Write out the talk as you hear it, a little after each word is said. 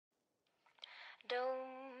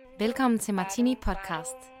Velkommen til Martini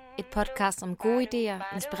Podcast. Et podcast om gode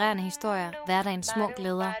idéer, inspirerende historier, hverdagens små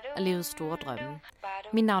glæder og livets store drømme.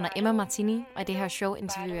 Mit navn er Emma Martini, og i det her show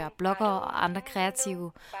interviewer jeg bloggere og andre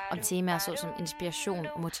kreative om temaer såsom inspiration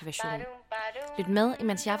og motivation. Lyt med,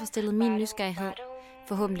 imens jeg får stillet min nysgerrighed.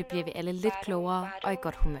 Forhåbentlig bliver vi alle lidt klogere og i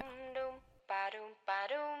godt humør.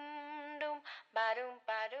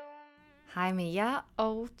 Hej med jer,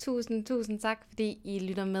 og tusind tak, fordi I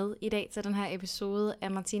lytter med i dag til den her episode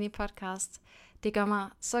af Martini Podcast. Det gør mig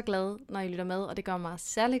så glad, når I lytter med, og det gør mig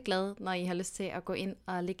særlig glad, når I har lyst til at gå ind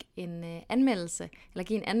og lægge en anmeldelse, eller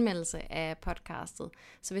give en anmeldelse af podcastet.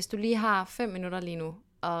 Så hvis du lige har 5 minutter lige nu,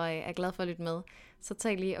 og er glad for at lytte med, så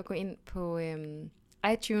tag lige og gå ind på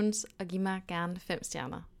iTunes og giv mig gerne 5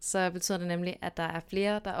 stjerner. Så betyder det nemlig, at der er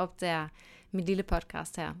flere, der opdager mit lille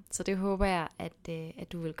podcast her. Så det håber jeg,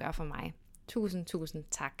 at du vil gøre for mig. Tusind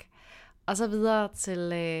tak. Og så videre til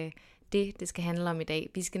det skal handle om i dag.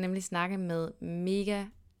 Vi skal nemlig snakke med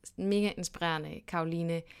mega inspirerende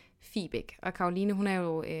Caroline Fiebæk. Og Caroline, hun er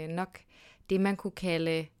jo nok det, man kunne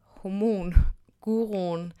kalde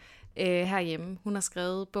hormonguruen herhjemme. Hun har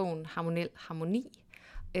skrevet bogen Hormonel Harmoni.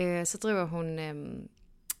 Så driver hun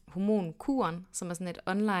Hormonkuren, som er sådan et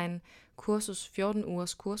online kursus, 14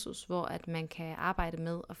 ugers kursus, hvor at man kan arbejde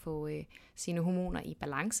med at få sine hormoner i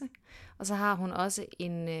balance. Og så har hun også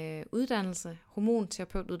en uddannelse,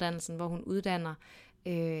 hormonterapeutuddannelsen, hvor hun uddanner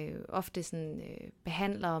ofte sådan,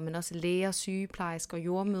 behandlere, men også læger, sygeplejersker og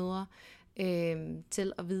jordmødre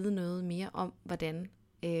til at vide noget mere om, hvordan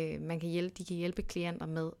de kan hjælpe klienter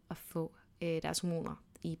med at få deres hormoner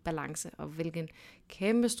i balance, og hvilken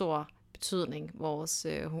kæmpestor betydning vores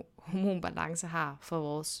hormonbalance har for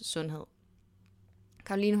vores sundhed.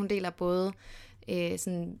 Caroline, hun deler både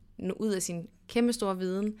sådan ud af sin kæmpe store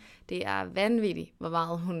viden. Det er vanvittigt, hvor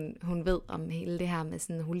meget hun ved om hele det her med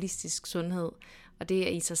sådan holistisk sundhed, og det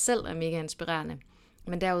er i sig selv er mega inspirerende.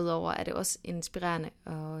 Men derudover er det også inspirerende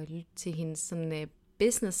at lytte til hendes sådan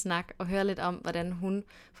business-snak og høre lidt om, hvordan hun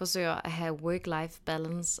forsøger at have work-life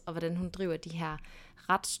balance, og hvordan hun driver de her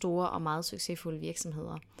ret store og meget succesfulde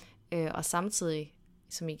virksomheder. Og samtidig,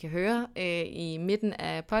 som I kan høre, i midten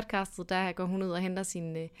af podcastet, der går hun ud og henter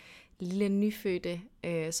sin lille nyfødte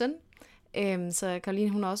søn. Så Caroline,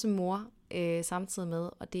 hun er også mor samtidig med,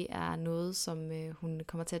 og det er noget, som hun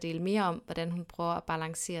kommer til at dele mere om, hvordan hun prøver at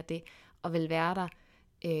balancere det, og vil være der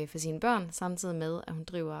for sine børn, samtidig med, at hun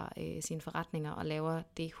driver sine forretninger og laver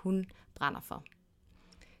det, hun brænder for.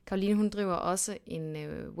 Caroline, hun driver også en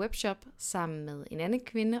webshop sammen med en anden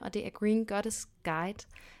kvinde, og det er Green Goddess Guide,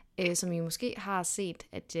 som I måske har set,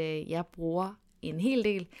 at jeg bruger en hel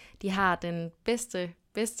del. De har den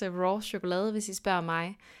bedste raw chokolade, hvis I spørger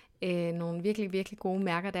mig. Nogle virkelig gode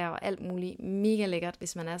mærker der, og alt muligt mega lækkert.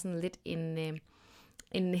 Hvis man er sådan lidt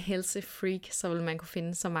en healthy freak, så vil man kunne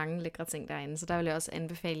finde så mange lækre ting derinde. Så der vil jeg også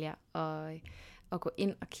anbefale jer at gå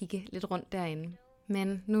ind og kigge lidt rundt derinde.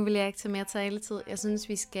 Men nu vil jeg ikke tage mere taletid. Jeg synes,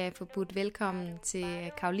 vi skal få budt velkommen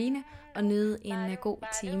til Caroline og nyde en god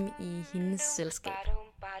time i hendes selskab.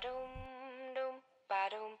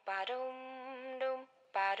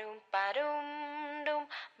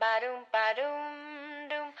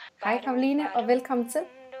 Hej Caroline, og velkommen til.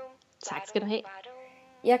 Tak skal du have.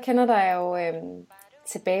 Jeg kender dig jo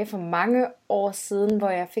tilbage for mange år siden, hvor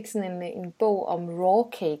jeg fik sådan en bog om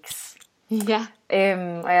raw cakes. Ja.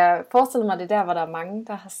 Og jeg forestiller mig, det der, hvor der er mange,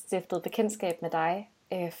 der har stiftet bekendtskab med dig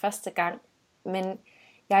første gang. Men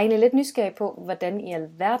jeg er egentlig lidt nysgerrig på, hvordan i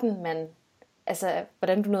alverden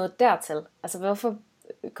hvordan du nåede dertil. Altså hvorfor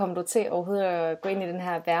kom du til overhovedet at gå ind i den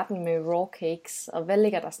her verden med raw cakes, og hvad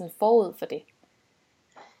ligger der sådan forud for det?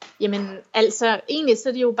 Jamen, altså, egentlig så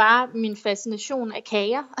er det jo bare min fascination af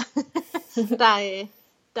kager,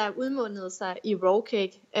 der udmundede sig i raw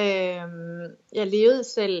cake. Jeg levede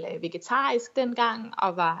selv vegetarisk dengang,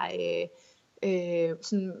 og var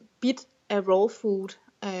sådan bit af raw food,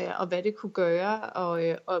 og hvad det kunne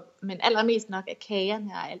gøre, men allermest nok af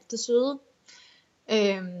kagerne og alt det søde.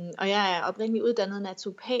 Og jeg er oprindeligt uddannet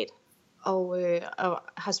naturopat, og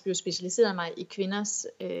har jo specialiseret mig i kvinders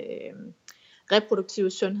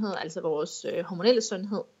reproduktive sundhed, altså vores hormonelle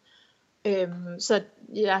sundhed. Så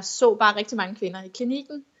jeg så bare rigtig mange kvinder i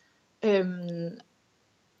klinikken,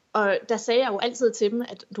 og der sagde jeg jo altid til dem,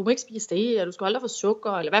 at du må ikke spise det, og du skal aldrig få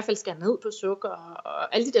sukker, eller i hvert fald skære ned på sukker,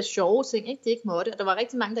 og alle de der sjove ting, ikke, de ikke måtte. Og der var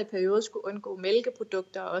rigtig mange, der i perioder skulle undgå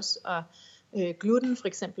mælkeprodukter også, og gluten for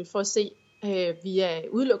eksempel, for at se via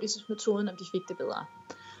udelukkelsesmetoden, om de fik det bedre.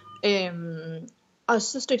 Og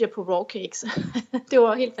så stødte jeg på raw cakes. Det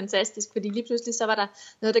var helt fantastisk, fordi lige pludselig så var der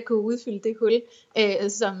noget, der kunne udfylde det hul,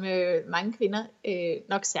 som mange kvinder,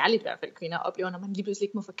 nok særligt i hvert fald kvinder, oplever, når man lige pludselig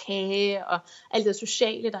ikke må få kage, og alt det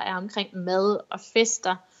sociale, der er omkring mad og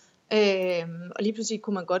fester. Og lige pludselig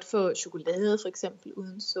kunne man godt få chokolade, for eksempel,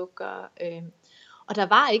 uden sukker. Og der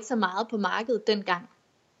var ikke så meget på markedet dengang.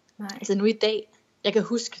 Nej. Altså nu i dag, jeg kan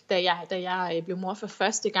huske, da jeg blev mor for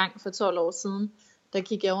første gang for 12 år siden, der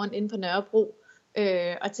gik jeg rundt ind på Nørrebro,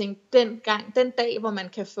 og tænkte, den dag, hvor man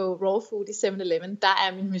kan få raw food i 7-Eleven, der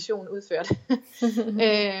er min mission udført.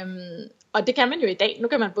 Og det kan man jo i dag. Nu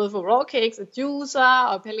kan man både få raw cakes og juicer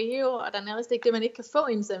og paleo, og der er nærmest ikke det, man ikke kan få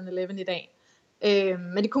i en 7-Eleven i dag.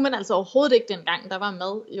 Men det kunne man altså overhovedet ikke dengang. Der var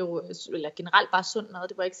mad jo, eller generelt bare sund mad,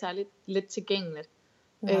 det var ikke særlig let tilgængeligt.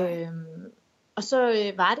 Og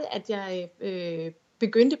så var det, at jeg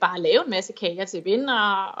begyndte bare at lave en masse kager til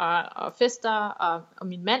venner og fester, og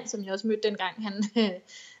min mand, som jeg også mødte dengang,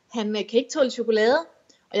 han kan ikke tåle chokolade,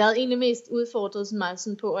 og jeg havde egentlig mest udfordret sådan meget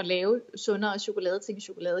sådan på at lave sundere chokolade til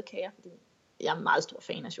chokoladekager, fordi jeg er meget stor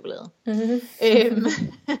fan af chokolade.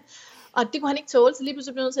 Og det kunne han ikke tåle, så lige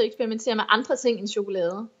pludselig blev jeg nødt til at eksperimentere med andre ting end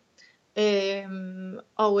chokolade.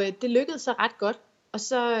 Og det lykkedes så ret godt. Og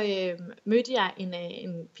så mødte jeg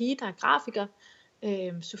en pige, der er grafiker,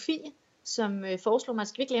 Sofie, som foreslog mig, at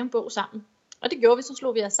skal vi ikke lave en bog sammen? Og det gjorde vi, så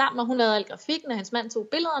slog vi os sammen, og hun lavede al grafikken, og hans mand tog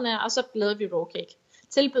billederne, og så lavede vi raw cake.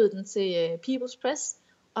 Tilbød den til People's Press,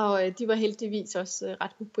 og de var heldigvis også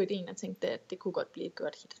ret hooked på ideen, og tænkte, at det kunne godt blive et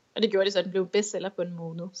godt hit. Og det gjorde det så, at den blev bestseller på en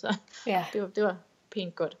måned, så det var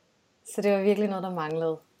pænt godt. Så det var virkelig noget, der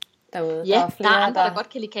manglede derude? Ja, der er andre, der godt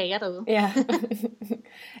kan lide kager derude. Ja.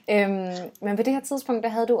 Men på det her tidspunkt, der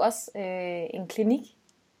havde du også en klinik,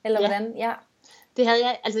 eller hvordan? Ja. Det havde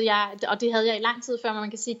jeg, og det havde jeg i lang tid før, men man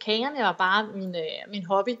kan sige, at kagerne var bare min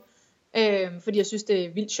hobby, fordi jeg synes, det er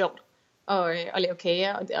vildt sjovt at lave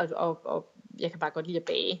kager, og jeg kan bare godt lide at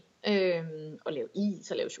bage, og lave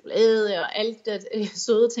is, og lave chokolade, og alt det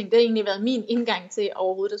søde ting. Det har egentlig været min indgang til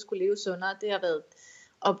overhovedet at skulle leve sundere. Det har været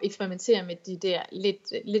at eksperimentere med de der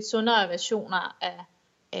lidt sundere versioner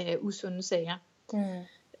af usunde sager.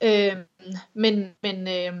 Men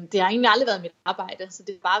det har egentlig aldrig været mit arbejde, så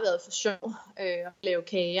det har bare været for sjov at lave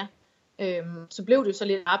kager. Så blev det så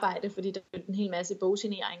lidt arbejde, fordi der blev en hel masse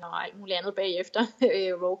bogsigneringer og alt muligt andet bagefter,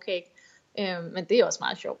 raw cake. Men det er også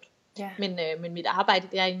meget sjovt. Ja. Men mit arbejde,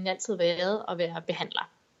 det har egentlig altid været at være behandler.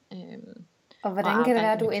 Og hvordan kan det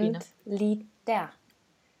være, at du endte lige der?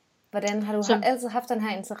 Hvordan har du altid haft den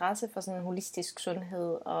her interesse for sådan en holistisk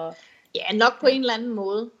sundhed? Og ja, nok på en eller anden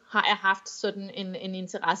måde har jeg haft sådan en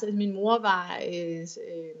interesse. Min mor var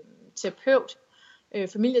terapeut,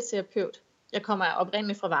 familieterapeut. Jeg kommer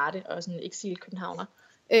oprindeligt fra Varde, og sådan en eksil-københavner.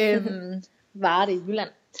 Varde i Jylland.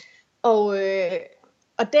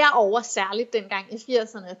 Og derover særligt dengang i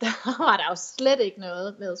 80'erne, der var der jo slet ikke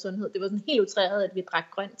noget med sundhed. Det var sådan helt utræret, at vi drak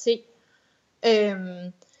grøn te.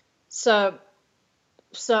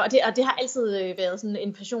 Og det har altid været sådan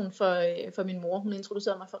en passion for min mor. Hun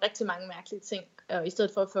introducerede mig for rigtig mange mærkelige ting. Og i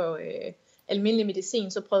stedet for at få almindelig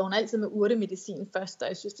medicin, så prøvede hun altid med urtemedicin først, og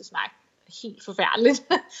jeg synes, det smagte helt forfærdeligt.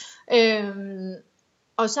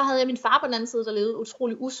 Og så havde jeg min far på den anden side, der levede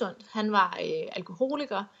utrolig usundt. Han var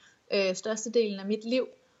alkoholiker størstedelen af mit liv,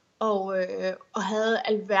 og havde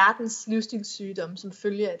alverdens livsstilssygdomme som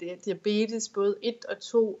følge af det. Diabetes, både 1 og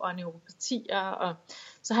 2, og neuropatier.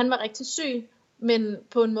 Så han var rigtig syg, men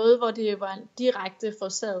på en måde, hvor det var direkte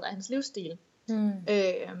forårsaget af hans livsstil.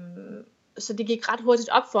 Så det gik ret hurtigt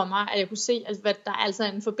op for mig, at jeg kunne se, at der er altså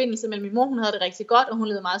en forbindelse mellem min mor, hun havde det rigtig godt, og hun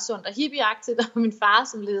levede meget sundt og hippieagtigt, og min far,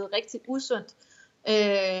 som levede rigtig usundt,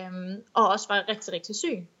 og også var rigtig, rigtig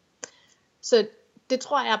syg. Så det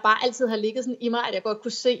tror jeg bare altid har ligget sådan i mig, at jeg godt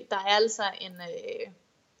kunne se, der er altså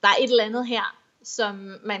der er et eller andet her,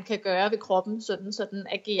 som man kan gøre ved kroppen, så den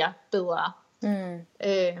agerer bedre.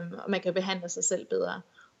 Og man kan behandle sig selv bedre.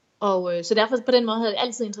 Og så derfor på den måde havde det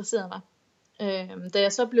altid interesseret mig. Da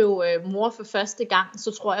jeg så blev mor for første gang,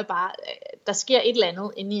 så tror jeg bare, der sker et eller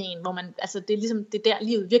andet inde i en, hvor man, altså det er ligesom det der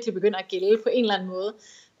livet virkelig begynder at gælde på en eller anden måde.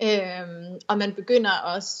 Og man begynder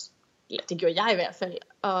også, eller det gjorde jeg i hvert fald,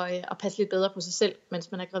 at passe lidt bedre på sig selv,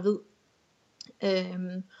 mens man er gravid.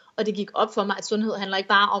 Og det gik op for mig, at sundhed handler ikke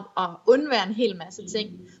bare om at undvære en hel masse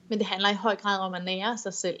ting, men det handler i høj grad om at nære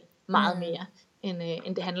sig selv meget mere,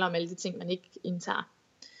 end det handler om alle de ting, man ikke indtager.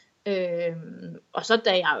 Og så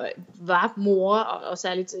da jeg var mor, og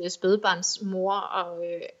særligt spædbarnsmor, og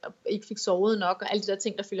ikke fik sovet nok, og alle de der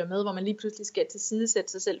ting, der følger med, hvor man lige pludselig skal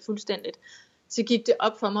tilsidesætte sig selv fuldstændigt, så gik det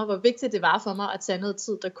op for mig, hvor vigtigt det var for mig at tage noget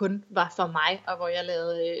tid, der kun var for mig, og hvor jeg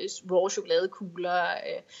lavede raw chokoladekugler,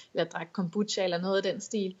 eller drak kombucha, eller noget af den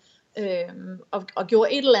stil. og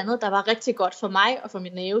gjorde et eller andet, der var rigtig godt for mig og for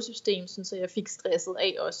mit nervesystem, sådan, så jeg fik stresset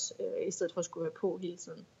af også, i stedet for at skulle være på hele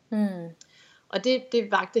tiden. Og det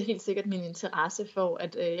vagte helt sikkert min interesse for,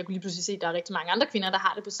 at jeg kunne lige pludselig se, at der er rigtig mange andre kvinder, der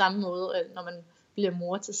har det på samme måde, når man bliver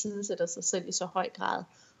mor til side, sætter sig selv i så høj grad.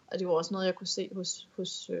 Og det var også noget, jeg kunne se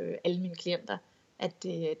hos alle mine klienter, at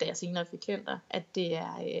da jeg senere fik klienter, at det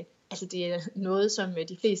er noget, som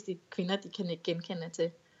de fleste kvinder, de kan ikke genkende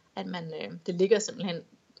til. At det ligger simpelthen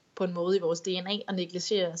på en måde i vores DNA og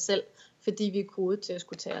negligere os selv, fordi vi er kodet til at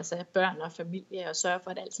skulle tage os af børn og familie og sørge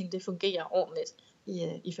for, at alting det fungerer ordentligt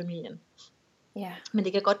i familien. Ja. Men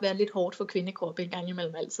det kan godt være lidt hårdt for kvindekroppen en gang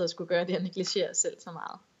imellem altid at skulle gøre det og negligere os selv så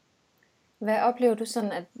meget. Hvad oplever du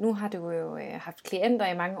sådan, at nu har du jo haft klienter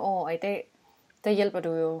i mange år, og i dag, der hjælper du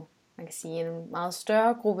jo, man kan sige, en meget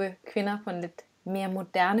større gruppe kvinder på en lidt mere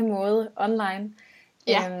moderne måde online.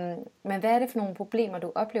 Ja. Men hvad er det for nogle problemer,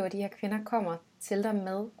 du oplever, at de her kvinder kommer til dig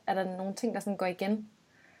med? Er der nogle ting, der sådan går igen?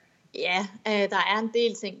 Ja, der er en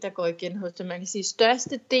del ting, der går igen hos dem. Man kan sige,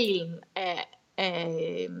 størstedelen af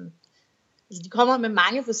de kommer med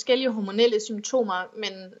mange forskellige hormonelle symptomer,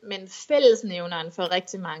 men fællesnævneren for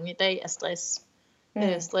rigtig mange i dag er stress.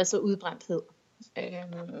 Stress og udbrændthed.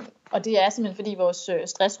 Og det er simpelthen fordi vores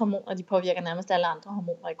stresshormoner, de påvirker nærmest alle andre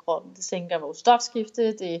hormoner i kroppen. Det sænker vores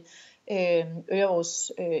stofskifte, det øger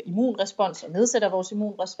vores immunrespons og nedsætter vores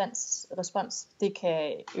immunrespons. Det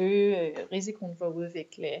kan øge risikoen for at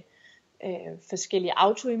udvikle forskellige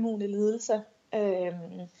autoimmune lidelser.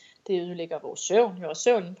 Det ødelægger vores søvn. Vores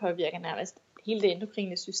søvn påvirker nærmest hele det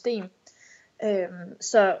endokrine system.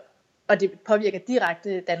 Og det påvirker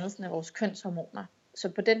direkte dannelsen af vores kønshormoner. Så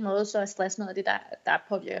på den måde så er stress noget af det, der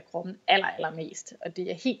påvirker kroppen allermest. Og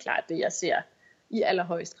det er helt klart det, jeg ser i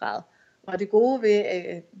allerhøjst grad. Og det gode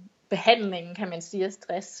ved behandlingen, kan man sige, af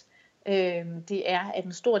stress, det er, at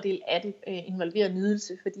en stor del af det involverer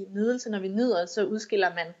nydelse. Fordi nydelse, når vi nyder, så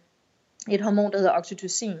udskiller man et hormon, der hedder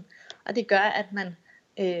oxytocin. Og det gør, at man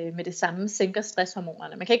med det samme sænker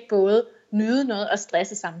stresshormonerne. Man kan ikke både nyde noget og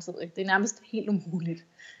stresse samtidig. Det er nærmest helt umuligt.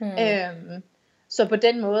 Så på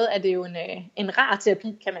den måde er det jo en rar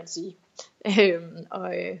terapi, kan man sige,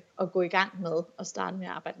 at gå i gang med og starte med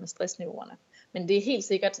at arbejde med stressniveauerne. Men det er helt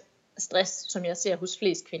sikkert stress, som jeg ser hos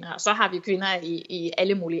flest kvinder. Og så har vi kvinder i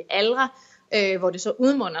alle mulige aldre, hvor det så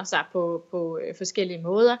udmunder sig på forskellige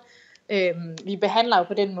måder. Vi behandler jo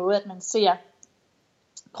på den måde, at man ser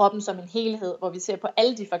kroppen som en helhed, hvor vi ser på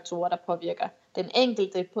alle de faktorer, der påvirker den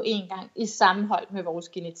enkelte på en gang, i sammenhold med vores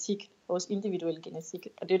genetik, vores individuelle genetik.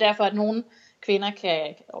 Og det er derfor, at nogle kvinder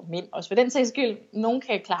kan, og mænd også for den sags skyld, nogle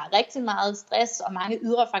kan klare rigtig meget stress og mange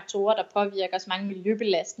ydre faktorer, der påvirker os, mange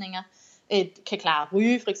miljøbelastninger, kan klare at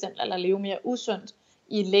ryge for eksempel, eller leve mere usundt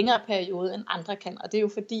i en længere periode, end andre kan. Og det er jo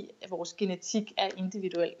fordi, at vores genetik er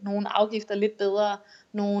individuel. Nogle afgifter lidt bedre,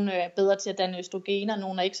 nogle er bedre til at danne østrogener,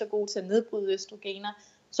 nogle er ikke så gode til at nedbryde østrogener.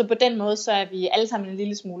 Så på den måde, så er vi alle sammen en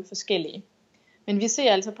lille smule forskellige. Men vi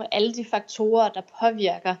ser altså på alle de faktorer, der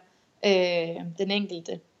påvirker den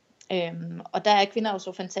enkelte. Og der er kvinder jo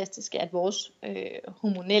så fantastiske, at vores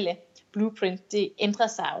hormonelle blueprint, det ændrer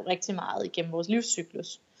sig jo rigtig meget igennem vores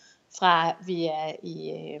livscyklus. Fra vi er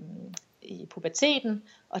i puberteten,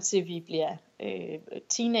 og til vi bliver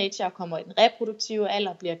teenager og kommer i den reproduktive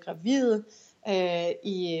alder, bliver gravide.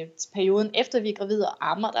 I perioden efter vi er gravide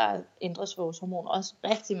og ammer, der ændres vores hormoner også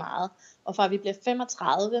rigtig meget. Og fra vi bliver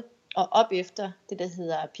 35 og op efter det, der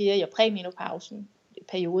hedder peri- og præmenopausen,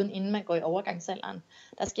 perioden inden man går i overgangsalderen,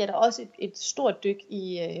 der sker der også et stort dyk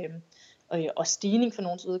og stigning for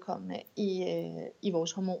nogens vedkommende i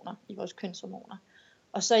vores hormoner, i vores kønshormoner.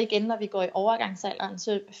 Og så igen, når vi går i overgangsalderen,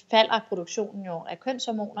 så falder produktionen jo af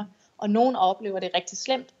kønshormoner, og nogen oplever det rigtig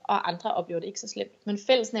slemt, og andre oplever det ikke så slemt. Men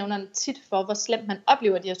fællesnævneren tit for, hvor slemt man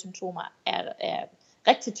oplever de her symptomer, er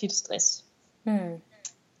rigtig tit stress.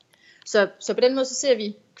 Så på den måde så ser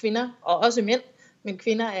vi kvinder, og også mænd, men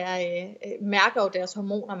kvinder mærker jo deres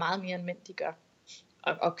hormoner meget mere end mænd de gør.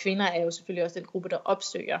 Og kvinder er jo selvfølgelig også den gruppe, der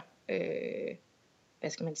opsøger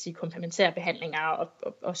komplementære behandlinger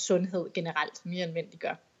og sundhed generelt mere end mænd de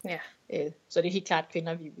gør. Ja. Så det er helt klart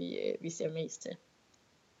kvinder, vi ser mest til.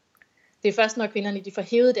 Det er først, når kvinderne de får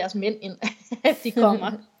hævet deres mænd ind, at de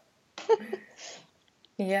kommer.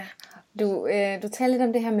 Ja, du taler lidt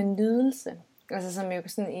om det her med nydelse, altså som jo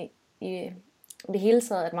sådan i det hele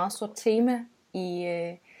taget er et meget stort tema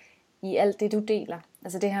i alt det, du deler.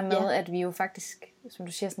 Altså det her med, at vi jo faktisk, som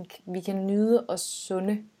du siger, sådan, vi kan nyde os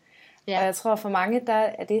sunde. Ja. Og jeg tror for mange, der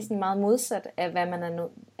er det sådan meget modsat af, hvad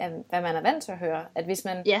man er vant til at høre. At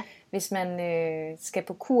hvis man skal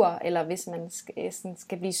på kur, eller hvis man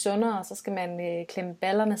skal blive sundere, så skal man klemme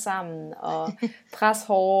ballerne sammen, og presse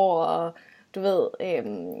hårdt, og du ved,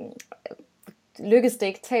 lykkes det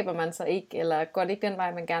ikke, taber man sig ikke, eller går det ikke den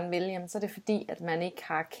vej, man gerne vil, jamen, så er det fordi, at man ikke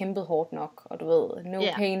har kæmpet hårdt nok, og du ved, no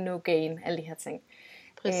pain, no gain, alle de her ting.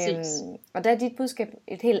 Præcis. Og der er dit budskab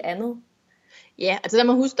et helt andet. Ja, altså der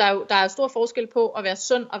må huske, der er stor forskel på at være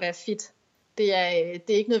sund og være fit. Det er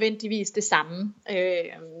ikke nødvendigvis det samme.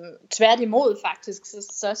 Tværtimod faktisk,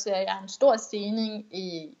 så ser jeg en stor stigning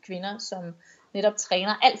i kvinder, som netop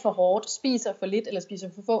træner alt for hårdt, spiser for lidt eller spiser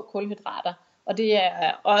for få kulhydrater. Og det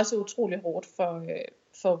er også utrolig hårdt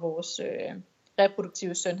for vores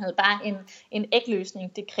reproduktive sundhed. Bare en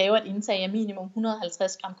ægløsning, det kræver et indtag af minimum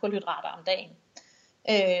 150 gram kulhydrater om dagen.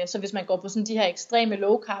 Så hvis man går på sådan de her ekstreme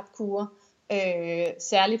low carb kurer,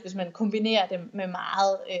 særligt hvis man kombinerer det med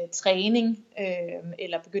meget træning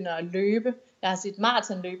eller begynder at løbe. Jeg har set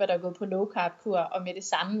maratonløbere, der er gået på low carb kur og med det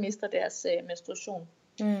samme mister deres menstruation.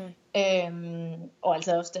 Og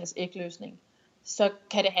altså også deres ægløsning. Så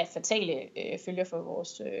kan det have fatale følger for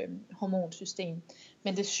vores hormonsystem.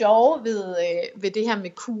 Men det sjove ved det her med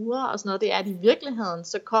kurer og sådan noget, det er, at i virkeligheden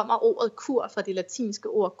så kommer ordet kur fra det latinske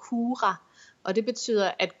ord cura, og det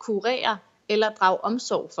betyder at kurere eller drage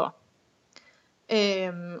omsorg for.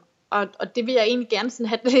 Og det vil jeg egentlig gerne sådan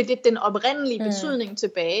have lidt den oprindelige betydning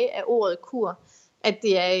tilbage af ordet kur, at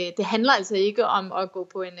det handler altså ikke om at gå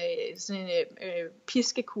på en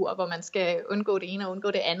piskekur, hvor man skal undgå det ene og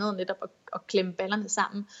undgå det andet, netop at klemme ballerne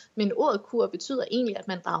sammen. Men ordet kur betyder egentlig, at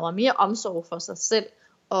man drager mere omsorg for sig selv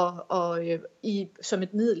som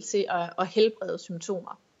et middel til at helbrede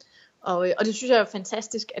symptomer. Og det synes jeg er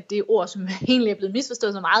fantastisk, at det ord, som egentlig er blevet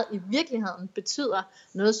misforstået så meget, i virkeligheden betyder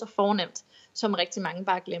noget så fornemt, som rigtig mange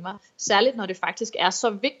bare glemmer. Særligt når det faktisk er så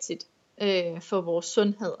vigtigt for vores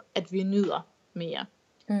sundhed, at vi nyder mere.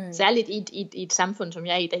 Særligt i et samfund som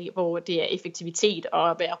jeg er i dag, hvor det er effektivitet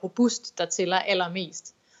og at være robust, der tæller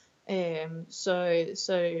allermest. Så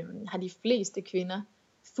har de fleste kvinder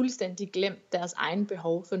fuldstændig glemt deres egen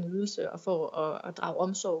behov for nydelse og for at drage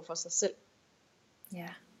omsorg for sig selv. Ja,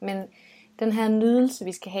 men den her nydelse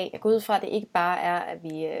vi skal have, jeg går ud fra, at det ikke bare er, at vi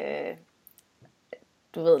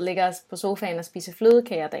ligger os på sofaen og spiser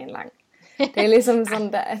flødekager dagen lang. Det er ligesom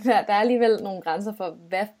sådan, der er alligevel nogle grænser for,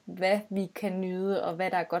 hvad vi kan nyde, og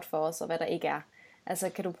hvad der er godt for os, og hvad der ikke er. Altså,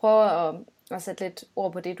 kan du prøve at sætte lidt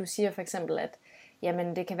ord på det, du siger for eksempel, at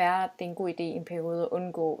jamen, det kan være, at det er en god idé i en periode at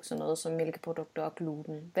undgå sådan noget som mælkeprodukter og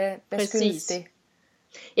gluten. Hvad skyldes det?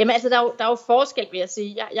 Jamen altså, der er jo forskel, vil jeg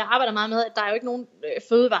sige. Jeg arbejder meget med, at der er jo ikke nogen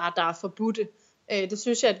fødevarer, der er forbudte. Det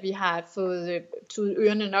synes jeg, at vi har fået tudet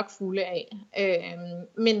ørerne nok fulde af.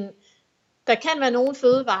 Men der kan være nogle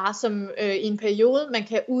fødevarer, som i en periode, man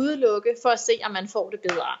kan udelukke for at se, om man får det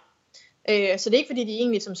bedre. Så det er ikke fordi, de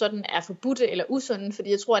egentlig som sådan er forbudte eller usunde,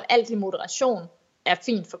 fordi jeg tror, at alt i moderation er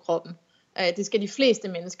fint for kroppen. Det skal de fleste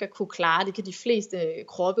mennesker kunne klare, det kan de fleste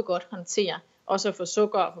kroppe godt håndtere. Også at få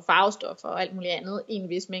sukker og få farvestoffer og alt muligt andet i en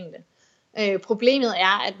vis mængde. Problemet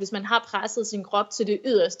er, at hvis man har presset sin krop til det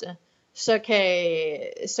yderste, så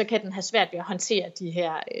kan den have svært ved at håndtere de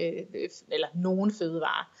her, eller nogle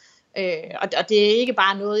fødevarer. Og det er ikke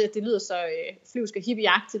bare noget, det lyder så flyvsk og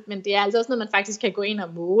hippieagtigt, men det er altså også noget, man faktisk kan gå ind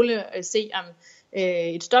og måle og se om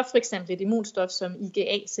et stof, for eksempel et immunstof som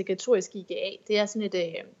IgA, sekretorisk IgA, det er sådan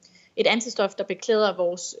et antistof, der beklæder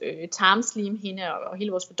vores tarmslimhinde og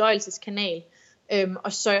hele vores fordøjelseskanal,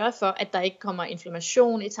 og sørger for, at der ikke kommer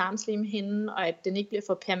inflammation i tarmslimhinden, og at den ikke bliver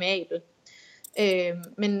for permeabel.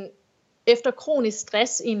 Men efter kronisk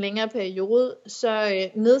stress i en længere periode, så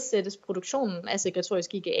nedsættes produktionen af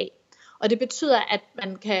sekretorisk IgA. Og det betyder, at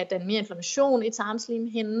man kan danne mere inflammation i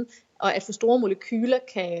tarmslimhinden, og at for store molekyler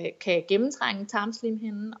kan gennemtrænge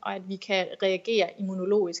tarmslimhinden, og at vi kan reagere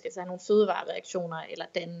immunologisk, altså have nogle fødevarereaktioner, eller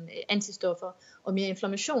danne antistoffer og mere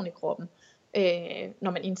inflammation i kroppen,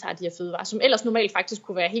 når man indtager de her fødevarer, som ellers normalt faktisk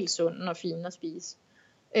kunne være helt sunde og fine at spise.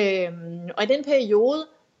 Og i den periode,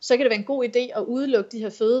 så kan det være en god idé at udelukke de her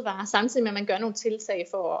fødevarer, samtidig med at man gør nogle tiltag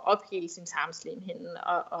for at ophele sin tarmslimhinde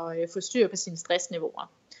og få styr på sine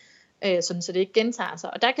stressniveauer, sådan så det ikke gentager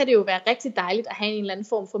sig. Og der kan det jo være rigtig dejligt at have en eller anden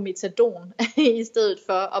form for metadon, i stedet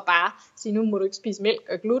for at bare sige, nu må du ikke spise mælk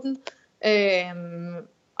og gluten,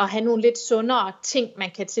 og have nogle lidt sundere ting,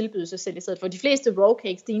 man kan tilbyde sig selv i stedet for. De fleste raw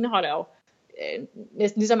cakes, de indeholder jo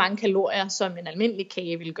næsten lige så mange kalorier, som en almindelig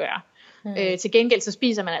kage vil gøre. Til gengæld så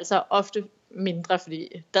spiser man altså ofte mindre,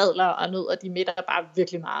 fordi dadler og nødder, de mætter bare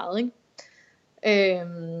virkelig meget, ikke?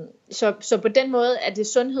 Så på den måde er det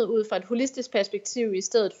sundhed ud fra et holistisk perspektiv, i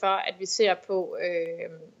stedet for at vi ser på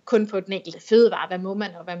kun på den enkelte fødevare, hvad må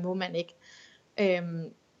man og hvad må man ikke.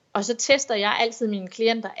 Og så tester jeg altid mine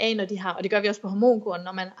klienter af, når de har, og det gør vi også på hormonkuren,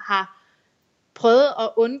 når man har prøvet at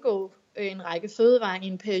undgå en række fødevarer i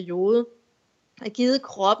en periode, At givet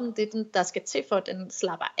kroppen det, der skal til for, at den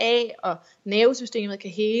slapper af, og nervesystemet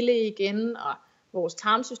kan hele igen, og vores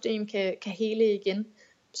tarmsystem kan hele igen,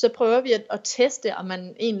 så prøver vi at teste, om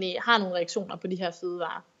man egentlig har nogle reaktioner på de her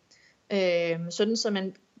fødevarer. Sådan så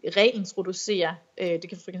man reintroducerer, det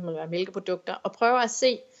kan for eksempel være mælkeprodukter, og prøver at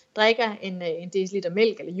se, drikker en deciliter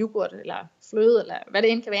mælk, eller yoghurt, eller fløde, eller hvad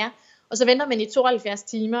det end kan være, og så venter man i 72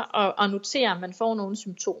 timer, og noterer, om man får nogle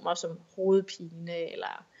symptomer, som hovedpine,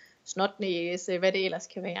 eller snotnæse, hvad det ellers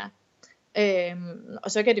kan være.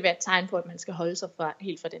 Og så kan det være et tegn på, at man skal holde sig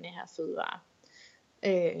helt fra denne her fødevare.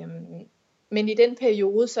 Men i den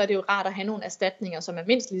periode, så er det jo rart at have nogle erstatninger, som er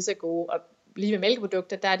mindst lige så gode, og lige ved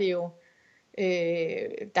mælkeprodukter, der er det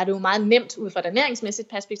jo meget nemt ud fra et ernæringsmæssigt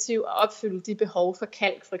perspektiv at opfylde de behov for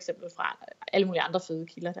kalk, for eksempel fra alle mulige andre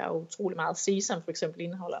fødekilder. Der er jo utrolig meget sesam, for eksempel,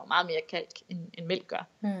 indeholder jo meget mere kalk, end mælk gør.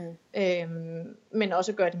 Men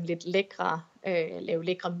også gøre dem lidt lækre, lave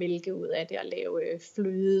lækre mælke ud af det, og lave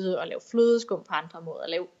fløde, og lave flødeskum på andre måder,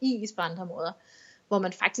 lave is på andre måder, hvor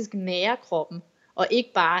man faktisk nærer kroppen, og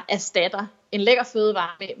ikke bare erstatter en lækker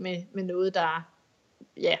fødevare med noget, der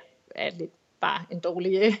er lidt bare en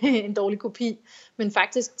dårlig kopi, men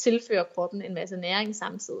faktisk tilfører kroppen en masse næring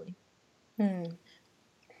samtidig.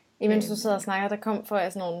 Imens du sidder og snakker, der kom for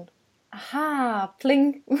sådan nogle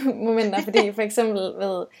pling momenter, fordi for eksempel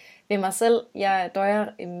ved mig selv, jeg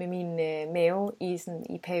døjer med min mave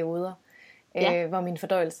i perioder, hvor min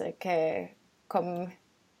fordøjelse kan komme,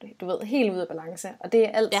 helt ud af balance, og det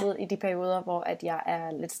er altid i de perioder, hvor at jeg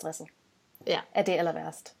er lidt stresset. Er det aller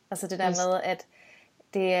værst. Altså det der med, at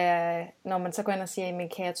det er, når man så går ind og siger, men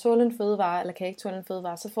kan jeg tåle en fødevare, eller kan jeg ikke tåle en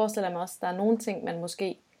fødevare, så forestiller jeg mig også, at der er nogle ting, man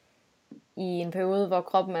måske i en periode, hvor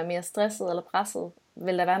kroppen er mere stresset eller presset,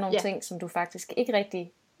 vil der være nogle ting, som du faktisk ikke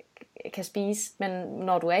rigtig kan spise, men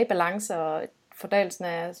når du er i balance, og fordøjelsen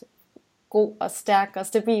er god og stærk og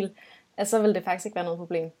stabil, så vil det faktisk ikke være noget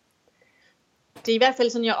problem. Det er i hvert fald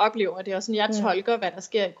sådan, jeg oplever det, og sådan jeg tolker, hvad der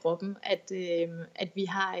sker i kroppen, at vi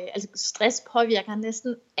har, altså stress påvirker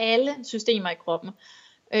næsten alle systemer i kroppen.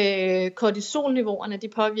 Kortisolniveauerne, de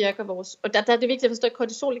påvirker vores, og der er det vigtigt at forstå, at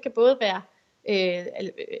kortisol kan både være,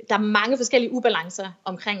 der er mange forskellige ubalancer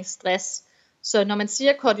omkring stress. Så når man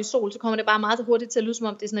siger kortisol, så kommer det bare meget hurtigt til at lyde som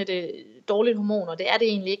om, det er sådan et dårligt hormon, og det er det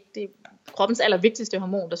egentlig ikke. Det er kroppens allervigtigste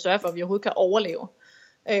hormon, der sørger for, at vi overhovedet kan overleve.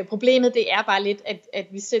 Problemet det er bare lidt, at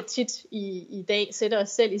vi tit i dag sætter os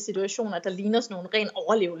selv i situationer, der ligner sådan nogle ren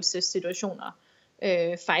overlevelsessituationer.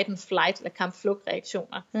 Fight and flight eller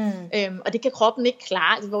kamp-flugt-reaktioner. Og det kan kroppen ikke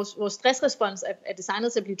klare. Altså, vores stressrespons er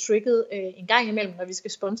designet til at blive trigget en gang imellem, når vi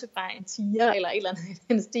skal sponse fra en tiger eller et eller andet i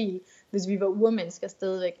den stil, hvis vi var urmennesker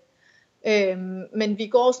stadigvæk. Men vi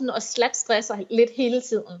går sådan og slat stresser lidt hele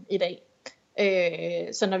tiden i dag.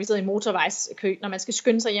 Så når vi sidder i motorvejskø, når man skal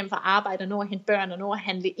skynde sig hjem fra arbejde og nå at hente børn og nå at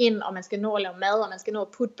handle ind, og man skal nå at lave mad, og man skal nå at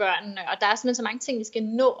putte børnene, og der er simpelthen så mange ting, vi skal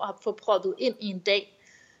nå at få proppet ind i en dag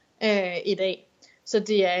i dag. Så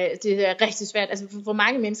det er rigtig svært. Altså for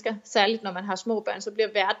mange mennesker, særligt når man har små børn, så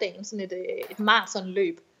bliver hverdagen sådan et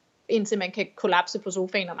maratonløb, indtil man kan kollapse på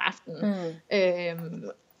sofaen om aftenen.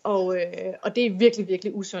 Og det er virkelig,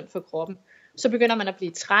 virkelig usundt for kroppen. Så begynder man at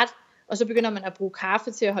blive træt, og så begynder man at bruge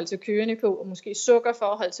kaffe til at holde sig kørende på, og måske sukker for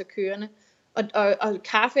at holde sig kørende. Og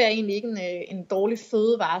kaffe er egentlig ikke en dårlig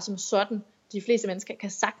fødevare som sådan. De fleste mennesker kan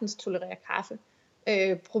sagtens tolerere kaffe.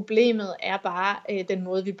 Problemet er bare den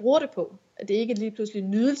måde, vi bruger det på. Det er ikke lige pludselig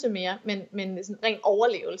nydelse mere, men sådan ren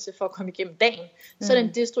overlevelse for at komme igennem dagen. Så er det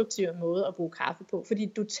en destruktiv måde at bruge kaffe på, fordi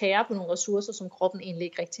du tærer på nogle ressourcer, som kroppen egentlig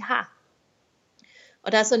ikke rigtig har.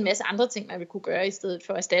 Og der er så en masse andre ting, man vil kunne gøre i stedet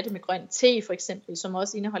for at erstatte med grøn te for eksempel, som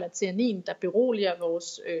også indeholder theanin, der beroliger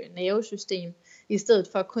vores nervesystem, i stedet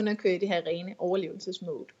for kun at køre i det her rene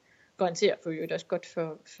overlevelsesmode. Grøn te er for øvrigt også godt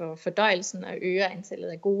for fordøjelsen og øger antallet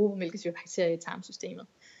af gode mælkesyrebakterier i tarmsystemet.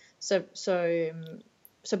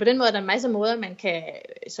 Så på den måde er der en masse måder, man kan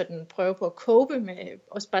sådan prøve på at cope med,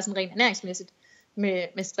 også bare sådan rent ernæringsmæssigt,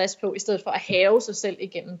 med stress på, i stedet for at have sig selv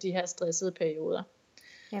igennem de her stressede perioder.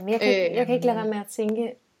 Jamen, jeg kan ikke lade være med at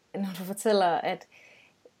tænke, når du fortæller, at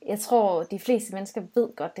jeg tror, de fleste mennesker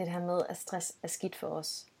ved godt det her med, at stress er skidt for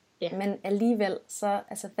os. Ja. Men alligevel, så,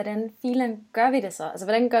 altså, hvordan filen gør vi det så? Altså,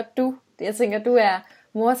 hvordan gør du det? Jeg tænker, du er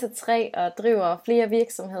mor til 3 og driver flere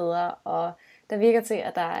virksomheder, og der virker til,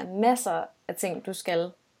 at der er masser af ting, du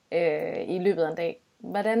skal i løbet af en dag.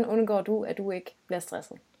 Hvordan undgår du, at du ikke bliver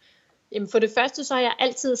stresset? Jamen for det første, så har jeg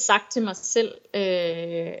altid sagt til mig selv,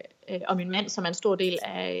 og min mand, som er en stor del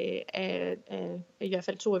af i hvert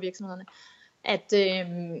fald 2 af virksomhederne, at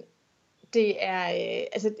det er,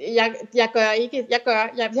 altså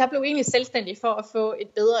jeg blev egentlig selvstændig for at få et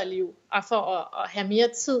bedre liv, og for at have mere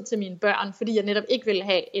tid til mine børn, fordi jeg netop ikke ville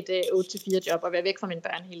have et 8-4 job og være væk fra mine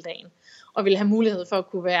børn hele dagen, og ville have mulighed for at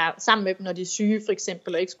kunne være sammen med dem, når de er syge for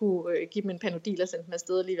eksempel, og ikke skulle give dem en Panodil og sende dem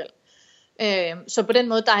afsted alligevel. Så på den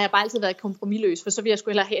måde, der har jeg bare altid været kompromisløs, for så ville jeg sgu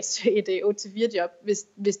hellere have et 8-4 job,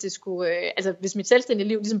 hvis det skulle, altså hvis mit selvstændige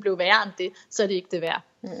liv ligesom blev værre end det, så er det ikke det værd.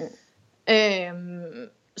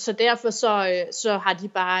 Så derfor så har de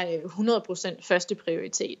bare 100% første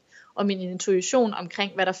prioritet. Og min intuition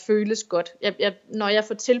omkring, hvad der føles godt. Når jeg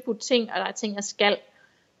får tilbudt ting, og der er ting, jeg skal,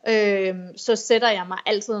 så sætter jeg mig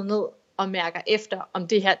altid ned og mærker efter, om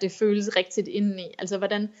det her, det føles rigtigt indeni. Altså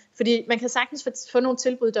hvordan, fordi man kan sagtens få nogle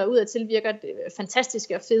tilbud, der udadtil virker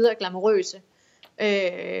fantastiske og fede og glamourøse.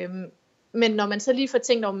 Men når man så lige får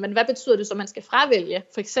tænkt over, men hvad betyder det så, man skal fravælge?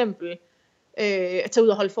 For eksempel at tage ud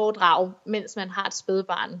og holde foredrag, mens man har et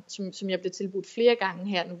spædbarn, som jeg blev tilbudt flere gange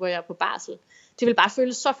her, nu hvor jeg er på barsel. Det vil bare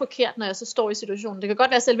føles så forkert, når jeg så står i situationen. Det kan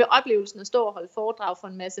godt være selve oplevelsen at stå og holde foredrag for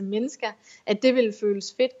en masse mennesker, at det vil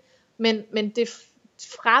føles fedt, men det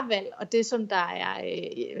fravalg, og det som der er,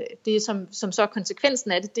 det som så er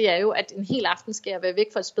konsekvensen af det, det er jo, at en hel aften skal jeg være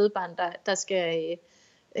væk fra et spædbarn, der skal,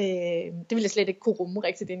 det vil jeg slet ikke kunne rumme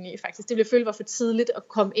rigtigt ind i faktisk. Det ville jeg føle var for tidligt at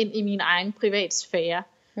komme ind i min egen privatsfære,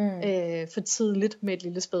 for tidligt med et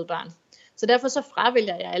lille spædbarn. Så derfor så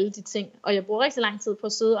fravælger jeg alle de ting, og jeg bruger rigtig lang tid på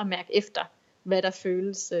at sidde og mærke efter, hvad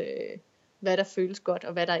der føles godt,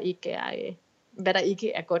 og hvad der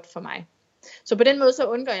ikke er godt for mig. Så på den måde så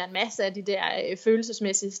undgår jeg en masse af de der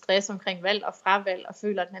følelsesmæssige stress omkring valg og fravalg, og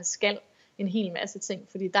føler, at man skal en hel masse ting,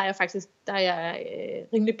 fordi der er jeg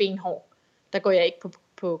rimelig benhård. Der går jeg ikke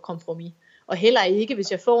på kompromis. Og heller ikke,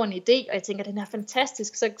 hvis jeg får en idé, og jeg tænker, at den er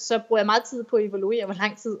fantastisk, så bruger jeg meget tid på at evaluere, hvor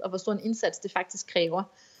lang tid og hvor stor en indsats det faktisk kræver.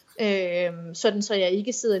 Sådan så jeg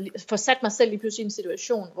ikke får sat mig selv i pludselig en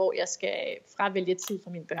situation, hvor jeg skal fravælge tid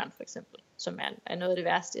fra mine børn, for eksempel, som er noget af det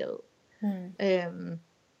værste, jeg ved.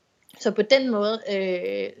 Så på den måde,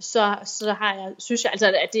 så synes jeg, altså,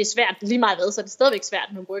 at det er svært lige meget hvad, så det er stadigvæk svært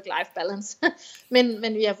med work-life balance.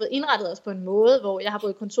 men vi har fået indrettet os på en måde, hvor jeg har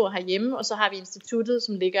både kontor herhjemme, og så har vi instituttet,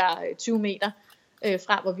 som ligger 20 meter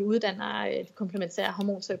fra, hvor vi uddanner de komplementære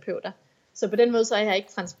hormonterapeuter. Så på den måde, så har jeg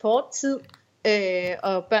ikke transporttid,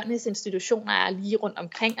 og børnenes institutioner er lige rundt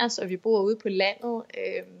omkring os, og vi bor ude på landet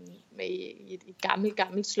med et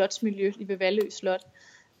gammelt slotsmiljø lige ved Vallø Slot,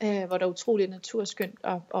 hvor der er utroligt naturskønt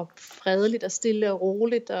og fredeligt og stille og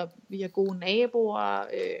roligt, og vi har gode naboer.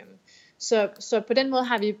 Så på den måde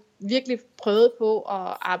har vi virkelig prøvet på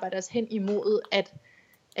at arbejde os hen imod,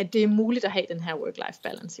 at det er muligt at have den her work-life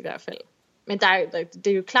balance i hvert fald. Men det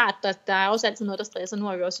er jo klart, der er også altid noget, der stresser. Nu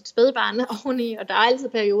har vi også et spædbarn oveni, og der er altid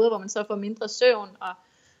perioder, hvor man så får mindre søvn,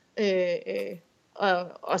 og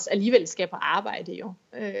også alligevel skal på arbejde jo.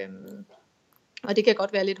 Og det kan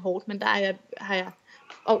godt være lidt hårdt, men der har jeg...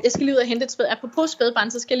 Og jeg skal lige ud og hente et spædbarn. Apropos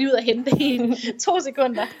spædbarn, så skal jeg lige ud og hente i 2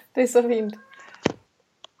 sekunder. Det er så fint.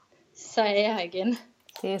 Så er jeg her igen.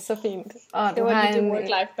 Det er så fint. Og det var lidt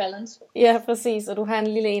work-life balance. Ja, præcis. Og du har en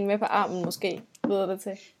lille en med på armen måske, lyder det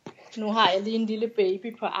til. Nu har jeg lige en lille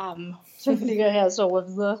baby på armen, som ligger her og sover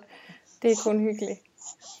videre. Det er kun hyggeligt.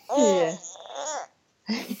 Ja.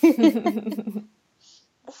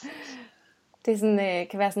 Det er sådan,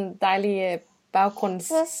 kan være sådan en dejlig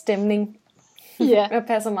baggrundsstemning. Ja, det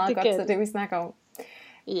passer meget godt til det, vi snakker om.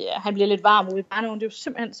 Ja, han bliver lidt varm ude i barnehaven. Det er jo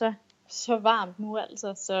simpelthen så varmt nu,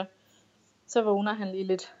 altså. Så vågner han lige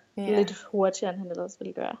lidt hurtigere, end han ellers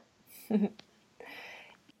ville gøre.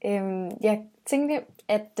 Jeg tænkte,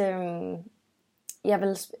 at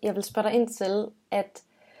jeg vil spørge dig ind til, at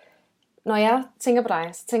når jeg tænker på dig,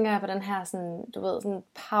 så tænker jeg på den her sådan, du ved, sådan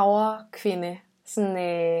power-kvinde.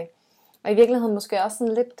 Sådan, og i virkeligheden måske også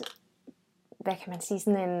sådan lidt, hvad kan man sige,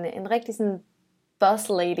 sådan en rigtig sådan boss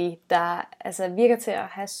lady, der altså virker til at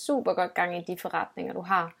have super godt gang i de forretninger, du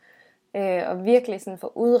har. Og virkelig sådan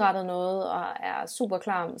får udrettet noget, og er super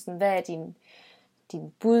klar om, sådan, hvad er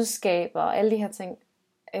din budskaber og alle de her ting.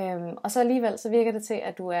 Og så alligevel, så virker det til,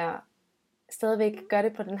 at du stadigvæk gør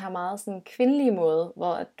det på den her meget sådan kvindelige måde,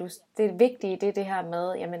 hvor at det vigtige, det er det her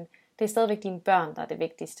med, jamen, det er stadigvæk dine børn, der er det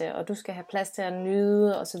vigtigste, og du skal have plads til at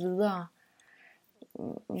nyde, og så videre.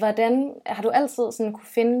 Hvordan, har du altid sådan kunne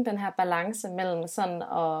finde den her balance mellem sådan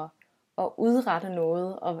at udrette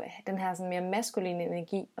noget, og den her sådan mere maskuline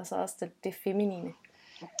energi, og så også det feminine?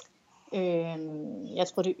 Jeg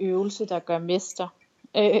tror, det er øvelse, der gør mester.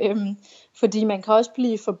 Fordi man kan også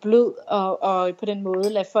blive for blød, og på den måde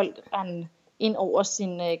lade folk rende ind over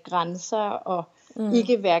sine grænser, og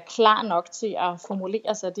ikke være klar nok til at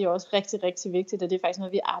formulere sig. Det er også rigtig, rigtig vigtigt, og det er faktisk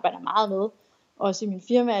noget, vi arbejder meget med. også i min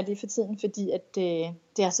firma lige for tiden, fordi at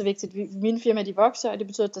det er så vigtigt. Mine firma de vokser, og det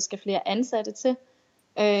betyder, at der skal flere ansatte til.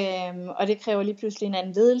 Og det kræver lige pludselig en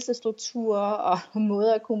anden ledelsesstruktur og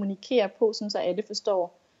måder at kommunikere på, sådan så alle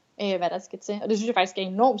forstår, hvad der skal til. Og det synes jeg faktisk er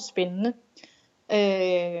enormt spændende.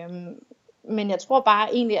 Men jeg tror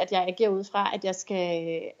bare egentlig, at jeg agerer ud fra,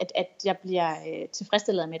 at jeg bliver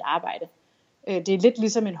tilfredsstillet af mit arbejde. Det er lidt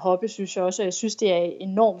ligesom en hobby, synes jeg også. Og jeg synes, det er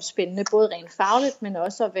enormt spændende, både rent fagligt, men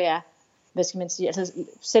også at være, hvad skal man sige, altså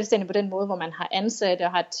selvstændig på den måde, hvor man har ansatte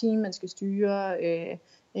og har et team, man skal styre,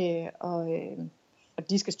 og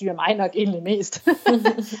de skal styre mig nok egentlig mest.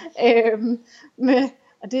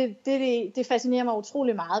 Og det fascinerer mig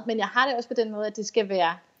utrolig meget, men jeg har det også på den måde, at det skal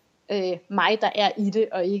være mig, der er i det,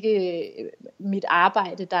 og ikke mit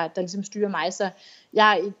arbejde, der ligesom styrer mig. Så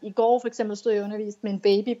jeg i går for eksempel stod jeg undervist med en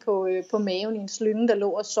baby på maven i en slynge, der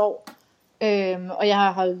lå og sov. Og jeg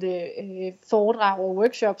har holdt foredrag og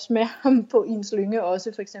workshops med ham i en slynge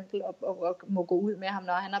også for eksempel, og må gå ud med ham,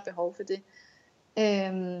 når han har behov for det.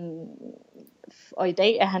 Og i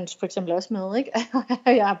dag er han for eksempel også med, ikke?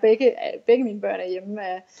 Jeg har begge mine børn er hjemme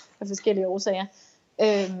af forskellige årsager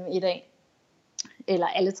i dag. Eller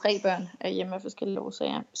alle 3 børn er hjemme af forskellige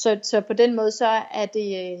årsager. Så på den måde så er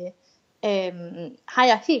det, har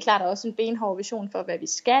jeg helt klart også en benhård vision for, hvad vi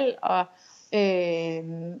skal, og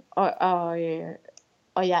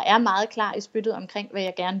jeg er meget klar i spyttet omkring, hvad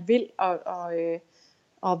jeg gerne vil,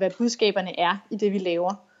 og hvad budskaberne er i det, vi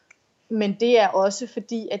laver. Men det er også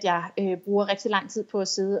fordi, at jeg bruger rigtig lang tid på at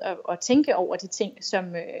sidde og tænke over de ting,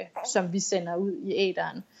 som vi sender ud i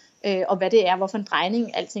æteren. Og hvad det er, hvorfor en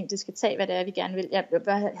drejning alting det skal tage, hvad det er, vi gerne vil. Jeg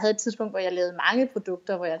havde et tidspunkt, hvor jeg lavede mange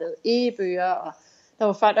produkter, hvor jeg lavede e-bøger, og der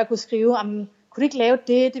var folk, der kunne skrive, kunne du ikke lave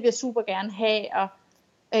det vil jeg super gerne have. Og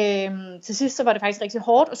til sidst så var det faktisk rigtig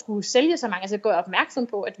hårdt at skulle sælge så mange. Altså jeg går opmærksom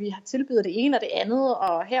på, at vi har tilbydet det ene og det andet,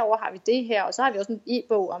 og herover har vi det her, og så har vi også en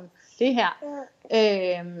e-bog om det her.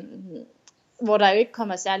 Hvor der jo ikke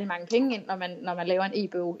kommer særlig mange penge ind, når man laver en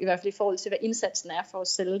e-bog, i hvert fald i forhold til, hvad indsatsen er for at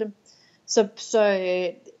sælge dem. Så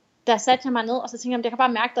der satte jeg mig ned, og så tænkte jeg, jeg kan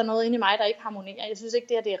bare mærke, der er noget inde i mig, der ikke harmonerer. Jeg synes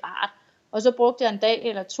ikke, det er rart. Og så brugte jeg en dag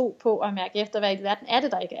eller 2 på at mærke efter, hvad i verden er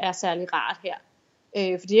det, der ikke er særlig rart her.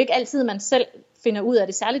 For det er ikke altid, man selv finder ud af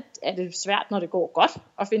det. Særligt er det svært, når det går godt,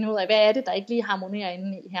 at finde ud af, hvad er det, der ikke lige harmonerer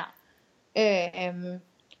inde i her.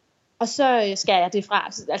 Og så skal jeg det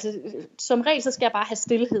fra. Altså, som regel, så skal jeg bare have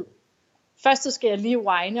stilhed. Først så skal jeg lige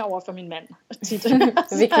whine over for min mand.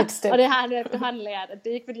 Og det har han efterhånden lært, at det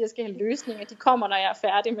er ikke fordi, jeg skal have løsninger. De kommer, når jeg er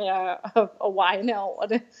færdig med at whine over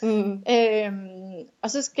det.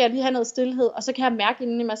 Og så skal jeg lige have noget stilhed, og så kan jeg mærke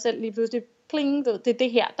inden i mig selv lige pludselig, pling, det er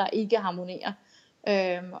det her, der ikke harmonerer.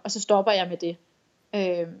 Og så stopper jeg med det.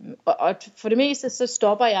 Og for det meste, så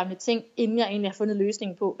stopper jeg med ting, inden jeg egentlig har fundet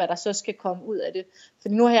løsningen på, hvad der så skal komme ud af det.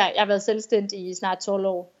 Fordi nu har jeg været selvstændig i snart 12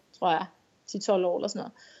 år, tror jeg. 10-12 år eller sådan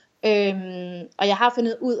noget. Og jeg har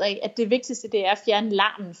fundet ud af, at det vigtigste det er at fjerne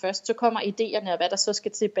larmen først, så kommer idéerne og hvad der så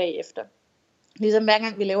skal til bagefter. Ligesom hver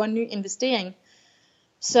gang vi laver en ny investering,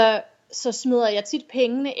 så smider jeg tit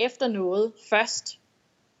pengene efter noget først,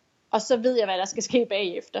 og så ved jeg hvad der skal ske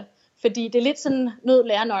bagefter. Fordi det er lidt sådan nød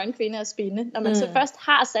lærer nøgen kvinde at spinde. Når man så først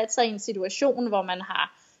har sat sig i en situation, hvor man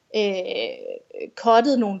har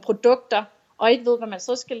cuttet nogle produkter, og ikke ved hvad man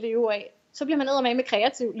så skal leve af, så bliver man eddermame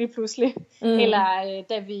kreativ lige pludselig. Eller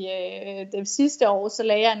da vi sidste år, så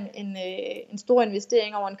lagde jeg en stor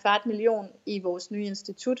investering over 250.000 i vores nye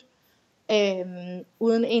institut,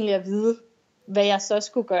 uden egentlig at vide, hvad jeg så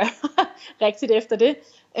skulle gøre rigtigt efter det.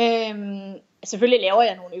 Selvfølgelig laver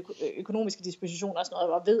jeg nogle økonomiske dispositioner og sådan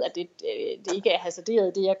noget, og ved, at det ikke er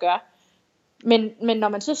hasarderet, det jeg gør. Men når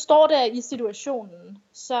man så står der i situationen,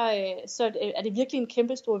 så er det virkelig en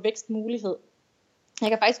kæmpe stor vækstmulighed. Jeg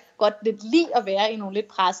kan faktisk godt lidt lide at være i nogle lidt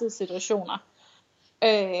pressede situationer.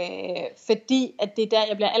 Fordi at det er der,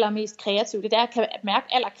 jeg bliver allermest kreativ. Det er der, jeg kan mærke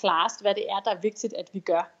allerklarest, hvad det er, der er vigtigt, at vi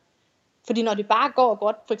gør. Fordi når det bare går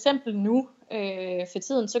godt, for eksempel nu for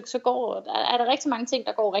tiden, så er der rigtig mange ting,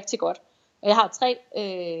 der går rigtig godt. Og jeg har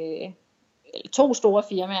 2 store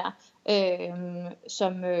firmaer,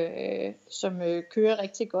 som kører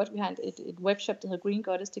rigtig godt. Vi har et webshop, der hedder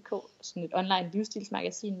greengoddess.dk, sådan et online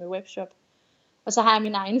livsstilsmagasin med webshop. Og så har jeg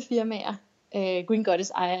mine egne firmaer. Green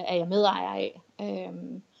Goddess er jeg medejer af.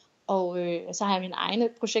 Og så har jeg mine egne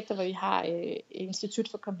projekter, hvor vi har Institut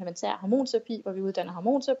for Komplementær Hormonterapi, hvor vi uddanner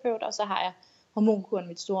hormonterapeuter. Og så har jeg Hormonkuren,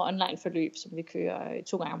 mit store online forløb, som vi kører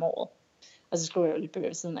 2 gange om året. Og så skriver jeg jo lidt bøger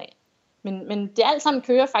ved siden af. Men det alt sammen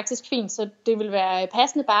kører faktisk fint, så det vil være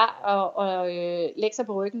passende bare at lægge sig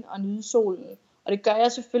på ryggen og nyde solen. Og det gør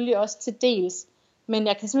jeg selvfølgelig også til dels. Men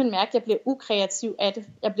jeg kan simpelthen mærke, at jeg bliver ukreativ af det.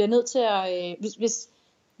 Jeg bliver nødt til at...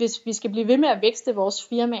 hvis vi skal blive ved med at vækste vores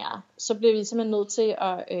firmaer, så bliver vi simpelthen nødt til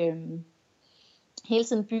at hele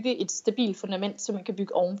tiden bygge et stabilt fundament, som man kan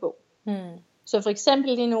bygge ovenpå. Så for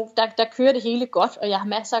eksempel lige nu, der kører det hele godt, og jeg har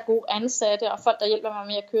masser af gode ansatte, og folk, der hjælper mig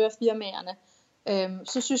med at køre firmaerne.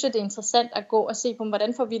 Så synes jeg, det er interessant at gå og se på,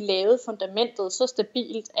 hvordan får vi lavet fundamentet så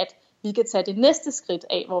stabilt, at vi kan tage det næste skridt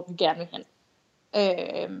af, hvor vi gerne vil hen.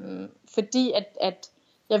 Fordi at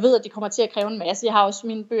jeg ved, at det kommer til at kræve en masse. Jeg har også,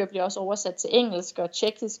 mine bøger bliver også oversat til engelsk og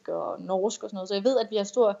tjekkisk og norsk og sådan noget, så jeg ved, at vi har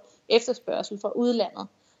stor efterspørgsel fra udlandet.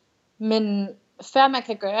 Men før man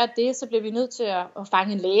kan gøre det, så bliver vi nødt til at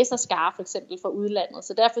fange en læserskare for eksempel fra udlandet.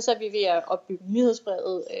 Så derfor så er vi ved at opbygge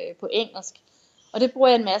nyhedsbrevet på engelsk. Og det bruger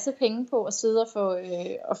jeg en masse penge på at sidde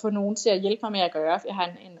og få nogen til at hjælpe mig med at gøre. Jeg har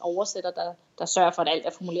en oversætter, der sørger for, at alt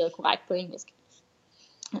er formuleret korrekt på engelsk.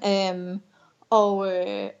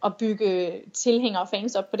 Og bygge tilhængere og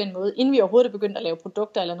fans op på den måde, inden vi overhovedet er begyndt at lave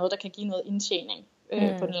produkter eller noget, der kan give noget indtjening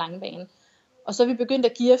på den lange bane. Og så er vi begyndt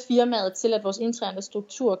at give firmaet til, at vores interne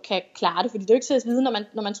struktur kan klare det, fordi det er jo ikke til at vide,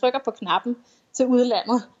 når man trykker på knappen til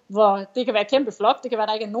udlandet, hvor det kan være kæmpe flop, det kan være,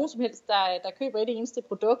 der ikke er nogen som helst, der køber et eneste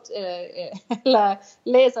produkt, eller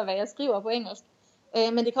læser, hvad jeg skriver på engelsk.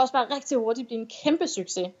 Men det kan også bare rigtig hurtigt blive en kæmpe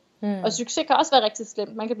succes. Og succes kan også være rigtig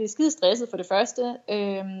slemt. Man kan blive skide stresset for det første,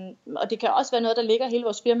 og det kan også være noget, der ligger hele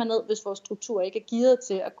vores firma ned, hvis vores struktur ikke er gearet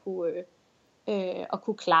til at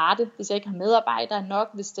kunne klare det, hvis jeg ikke har medarbejdere nok,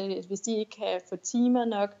 hvis de ikke kan få timer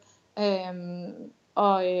nok,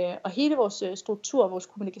 og hele vores struktur, vores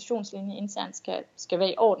kommunikationslinje internt skal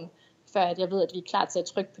være i orden, før at jeg ved, at vi er klar til at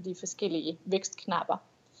trykke på de forskellige vækstknapper.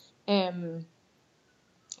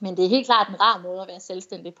 Men det er helt klart en rar måde at være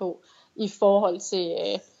selvstændig på, i forhold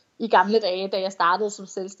til i gamle dage, da jeg startede som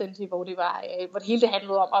selvstændig, hvor det hele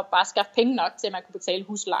handlede om at bare skaffe penge nok til, at man kunne betale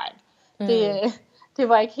huslejen. Det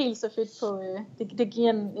var ikke helt så fedt på, det giver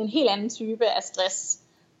en helt anden type af stress,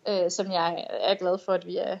 som jeg er glad for, at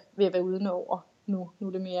vi er ved at være uden over nu. Nu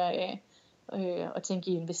er det mere at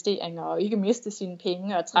tænke i investeringer, og ikke miste sine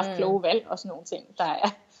penge, og træffe kloge valg og sådan nogle ting.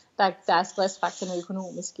 Der er stressfaktorerne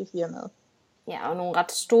økonomisk i firmaet. Ja, og nogle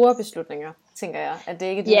ret store beslutninger, tænker jeg. At det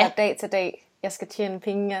ikke er det der dag til dag, jeg skal tjene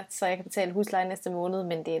penge, så jeg kan betale husleje næste måned,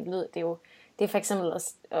 men det er for eksempel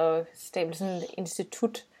at stable sådan et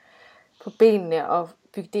institut på benene og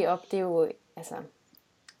bygge det op, det er jo altså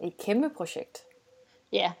et kæmpe projekt.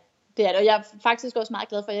 Ja, det er det, og jeg er faktisk også meget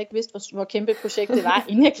glad for, at jeg ikke vidste, hvor kæmpe projekt det var,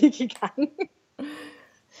 inden jeg gik i gang.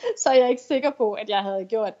 Så er jeg ikke sikker på, at jeg havde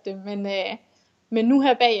gjort det, men nu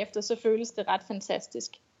her bagefter, så føles det ret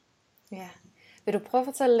fantastisk. Ja. Vil du prøve at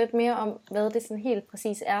fortælle lidt mere om, hvad det sådan helt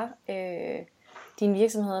præcis er, dine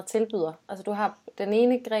virksomheder tilbyder? Altså du har den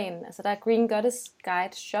ene gren, altså der er Green Goddess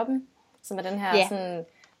Guide Shoppen, som er den her sådan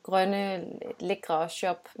grønne, lækre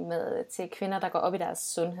shop til kvinder, der går op i deres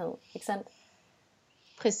sundhed, ikke sandt?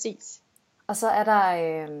 Præcis. Og så er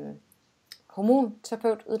der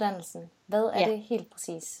hormonterapeutuddannelsen. Hvad er det helt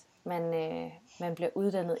præcis, man bliver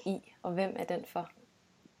uddannet i, og hvem er den for?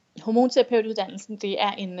 Hormonterapeutuddannelsen, det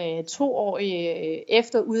er en 2-årig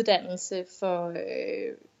efteruddannelse for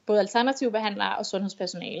både alternative behandlere og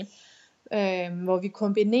sundhedspersonale, hvor vi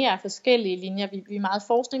kombinerer forskellige linjer. Vi er meget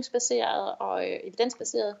forskningsbaseret og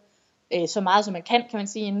evidensbaseret, så meget som man kan man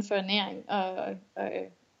sige, inden for ernæring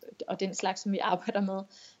og den slags, som vi arbejder med.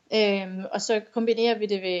 Og så kombinerer vi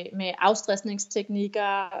det med afstressningsteknikker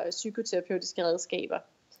og psykoterapeutiske redskaber.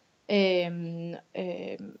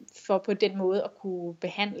 For på den måde at kunne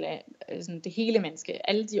behandle det hele menneske,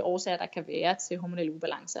 alle de årsager, der kan være til hormonelle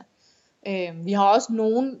ubalancer. Vi har også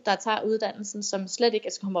nogen, der tager uddannelsen, som slet ikke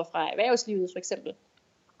kommer fra erhvervslivet for eksempel,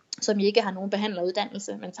 som ikke har nogen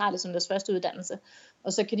behandleruddannelse, men tager det som deres første uddannelse,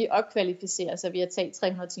 og så kan de opkvalificere sig ved at tage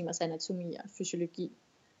 300 timers anatomi og fysiologi.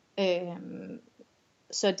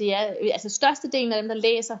 Så det er, altså størstedelen af dem, der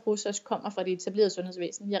læser hos os, kommer fra det etablerede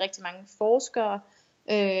sundhedsvæsen. Vi har rigtig mange forskere,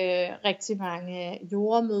 rigtig mange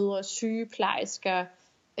jordemødre, sygeplejersker,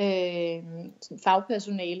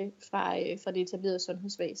 fagpersonale fra det etablerede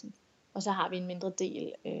sundhedsvæsen. Og så har vi en mindre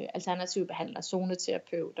del alternative behandlere,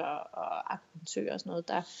 zoneterapeuter og akupunktører og sådan noget,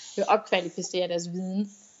 der vil opkvalificere deres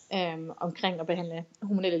viden omkring at behandle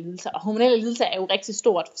hormonelle lidelser. Og hormonelle lidelser er jo rigtig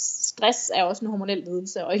stort. Stress er også en hormonel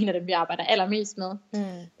lidelse, og en af dem, vi arbejder allermest med.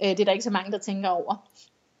 Det er der ikke så mange, der tænker over.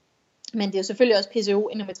 Men det er jo selvfølgelig også PCO,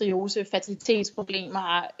 endometriose,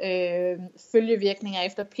 fertilitetsproblemer, følgevirkninger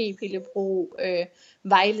efter p-pillebrug,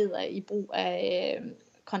 vejleder i brug af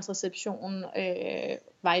kontraception,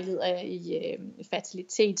 vejleder i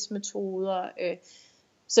fertilitetsmetoder.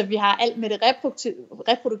 Så vi har alt med det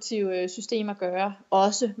reproduktive system at gøre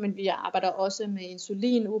også, men vi arbejder også med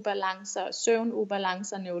insulinubalancer,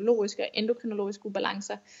 søvnubalancer, neurologiske og endokrinologiske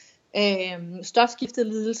ubalancer.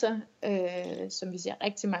 Stofskiftelidelser, som vi ser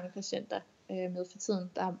rigtig mange patienter med for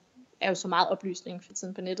tiden. Der er jo så meget oplysning for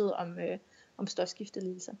tiden på nettet om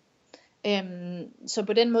stofskiftelidelser. Så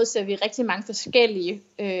på den måde ser vi rigtig mange forskellige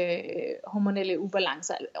hormonelle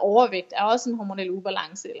ubalancer. Overvægt er også en hormonel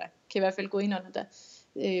ubalance, eller kan i hvert fald gå ind under der.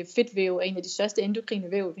 Fedtvæv er en af de største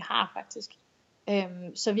endokrine væv, vi har faktisk.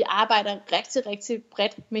 Så vi arbejder rigtig, rigtig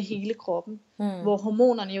bredt med hele kroppen, hvor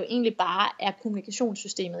hormonerne jo egentlig bare er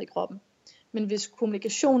kommunikationssystemet i kroppen. Men hvis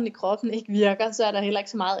kommunikationen i kroppen ikke virker, så er der heller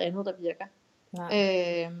ikke så meget andet, der virker.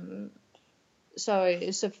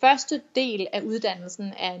 Så første del af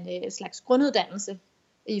uddannelsen er en slags grunduddannelse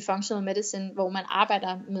i functional medicine, hvor man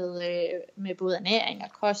arbejder med både ernæring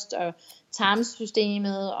og kost og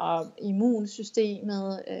tarmsystemet og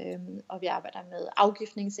immunsystemet, og vi arbejder med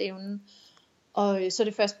afgiftningsevnen. Og så er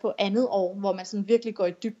det først på andet år, hvor man sådan virkelig går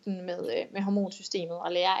i dybden med hormonsystemet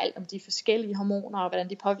og lærer alt om de forskellige hormoner, og hvordan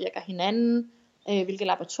de påvirker hinanden, hvilke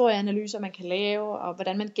laboratorieanalyser man kan lave, og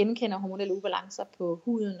hvordan man genkender hormonelle ubalancer på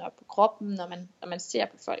huden og på kroppen, når man ser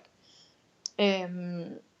på folk.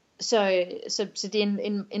 Så det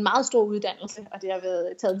er en meget stor uddannelse, og det har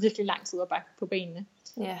taget virkelig lang tid at bakke på benene.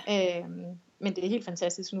 Yeah. Men det er helt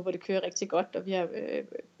fantastisk nu, hvor det kører rigtig godt, og vi har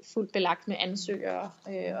fuldt belagt med ansøgere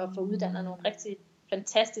og får uddannet nogle rigtig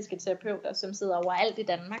fantastiske terapeuter, som sidder overalt i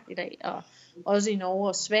Danmark i dag, og også i Norge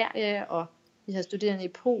og Sverige, og vi har studerende i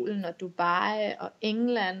Polen og Dubai og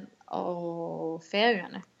England og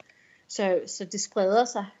Færøerne. Så det spreder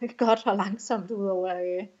sig godt og langsomt ud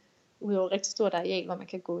over rigtig stort areal, hvor man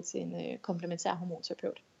kan gå til en komplementær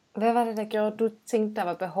hormonterapeut. Hvad var det, der gjorde, at du tænkte, der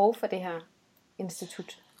var behov for det her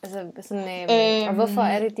institut? Altså sådan, og hvorfor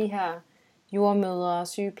er det de her jordmødre,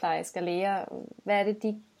 sygeplejersker, læger, hvad er det,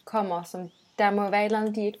 de kommer, som der må være et eller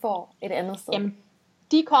andet, de ikke får et andet sted? Jamen,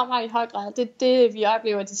 de kommer i høj grad. Det vi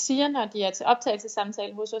oplever, de siger, når de er til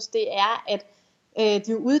optagelsessamtale hos os, det er, at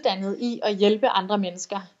de er uddannet i at hjælpe andre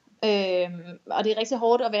mennesker. Og det er rigtig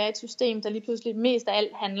hårdt at være i et system, der lige pludselig mest af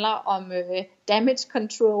alt handler om damage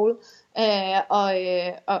control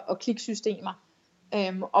og kliksystemer.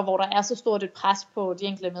 Og hvor der er så stort et pres på de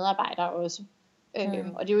enkelte medarbejdere også.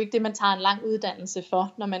 Og det er jo ikke det, man tager en lang uddannelse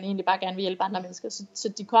for, når man egentlig bare gerne vil hjælpe andre mennesker. Så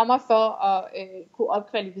de kommer for at kunne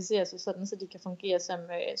opkvalificere sig sådan, så de kan fungere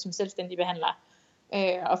som selvstændige behandlere.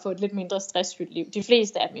 Og få et lidt mindre stressfyldt liv. De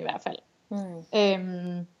fleste af dem i hvert fald.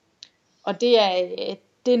 Og det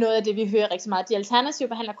er noget af det, vi hører rigtig meget. De alternative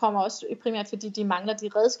behandlere kommer også primært, fordi de mangler de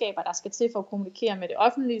redskaber, der skal til for at kommunikere med det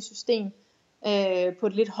offentlige system på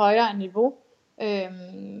et lidt højere niveau.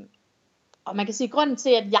 Og man kan sige, at grunden til,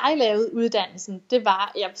 at jeg lavede uddannelsen, det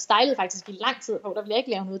var, jeg stejlede faktisk i lang tid på, der ville jeg ikke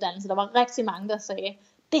lave en uddannelse. Der var rigtig mange, der sagde,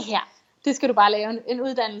 det her, det skal du bare lave en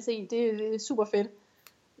uddannelse i, det er super fedt.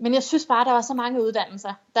 Men jeg synes bare, der var så mange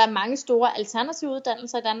uddannelser. Der er mange store alternative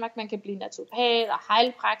uddannelser i Danmark. Man kan blive naturopat og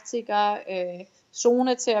heilpraktiker,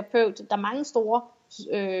 zoneterapeut. Der er mange store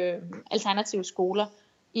alternative skoler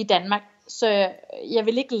i Danmark. Så jeg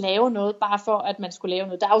vil ikke lave noget, bare for at man skulle lave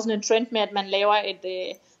noget. Der er jo sådan en trend med, at man laver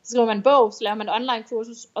så skriver man en bog, så laver man et online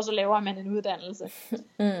kursus, og så laver man en uddannelse.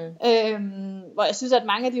 Hvor jeg synes, at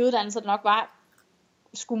mange af de uddannelser, der nok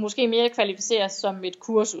skulle måske mere kvalificeres som et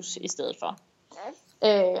kursus i stedet for.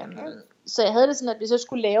 Så jeg havde det sådan, at hvis jeg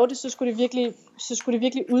skulle lave det, så skulle det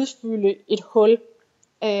virkelig udfylde et hul,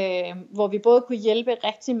 hvor vi både kunne hjælpe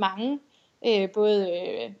rigtig mange, både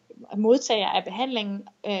modtagere af behandlingen,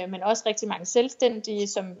 men også rigtig mange selvstændige,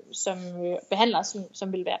 som behandlere,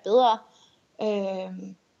 som ville være bedre.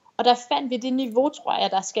 Og der fandt vi det niveau, tror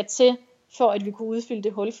jeg, der skal til, for at vi kunne udfylde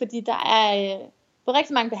det hul, fordi der er for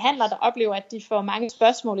rigtig mange behandlere, der oplever, at de får mange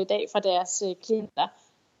spørgsmål i dag fra deres klienter,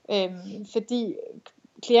 fordi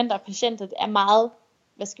klienter og patienter er meget,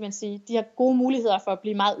 de har gode muligheder for at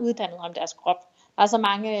blive meget uddannet om deres krop. Der er så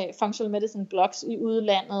mange functional medicine blogs i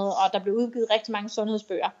udlandet, og der blev udgivet rigtig mange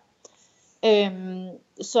sundhedsbøger.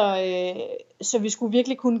 Så vi skulle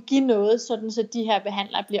virkelig kunne give noget, sådan så de her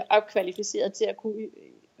behandlere bliver opkvalificeret til at kunne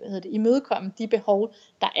imødekomme de behov,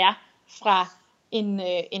 der er fra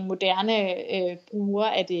en moderne bruger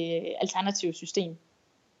af det alternative system.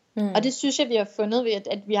 Og det synes jeg, vi har fundet ved,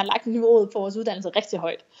 at vi har lagt niveauet på vores uddannelse rigtig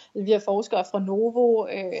højt. Vi har forskere fra Novo,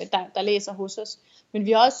 der læser hos os. Men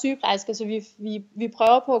vi har også sygeplejersker, så vi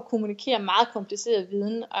prøver på at kommunikere meget kompliceret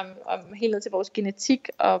viden om helt ned til vores genetik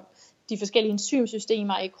og de forskellige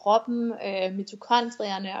enzymsystemer i kroppen,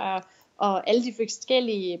 mitokondrierne og alle de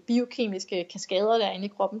forskellige biokemiske kaskader, der er inde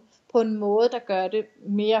i kroppen, på en måde, der gør det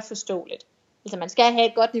mere forståeligt. Altså man skal have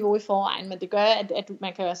et godt niveau i forvejen, men det gør, at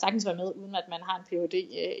man kan jo sagtens være med, uden at man har en Ph.D.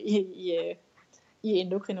 i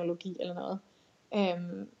endokrinologi eller noget.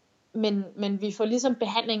 Men vi får ligesom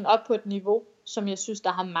behandlingen op på et niveau, som jeg synes,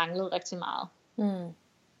 der har manglet rigtig meget.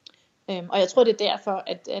 Og jeg tror, det er derfor,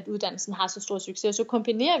 at uddannelsen har så stor succes. Så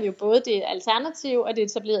kombinerer vi jo både det alternative og det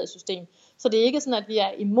etablerede system. Så det er ikke sådan, at vi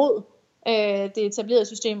er imod det etablerede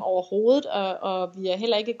system overhovedet, og vi er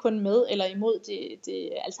heller ikke kun med eller imod det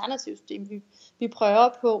alternative system. Vi prøver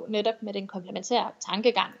på netop med den komplementære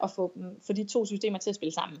tankegang at få de to systemer til at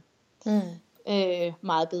spille sammen.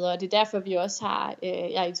 Meget bedre. Det er derfor, vi også har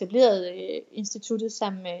jeg etableret instituttet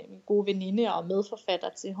sammen med min gode veninde og medforfatter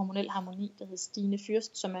til hormonel harmoni, der hedder Stine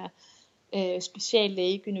Fürst, som er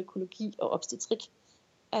speciallæge i gynækologi og obstetrik.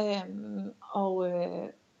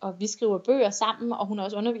 Og vi skriver bøger sammen, og hun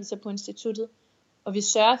også underviser på instituttet. Og vi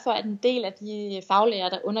sørger for, at en del af de faglærere,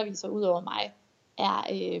 der underviser ud over mig,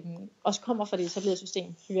 også kommer fra det etablerede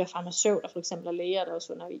system. Vi har farmaceuter for eksempel, og læger, der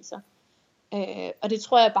også underviser. Og det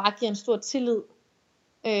tror jeg bare giver en stor tillid,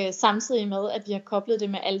 samtidig med, at vi har koblet det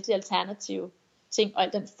med alle de alternative ting, og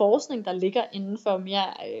al den forskning, der ligger inden for mere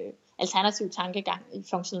alternativ tankegang i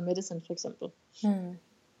functional medicine for eksempel.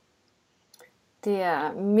 Det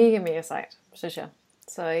er mega, mega sejt, synes jeg.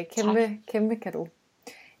 Så kæmpe cadeau.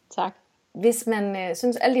 Tak. Hvis man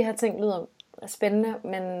synes, alle de her ting lyder spændende,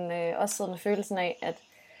 men også sidder med følelsen af, at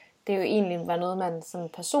det jo egentlig var noget, man sådan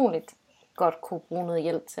personligt godt kunne bruge noget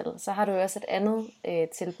hjælp til, så har du jo også et andet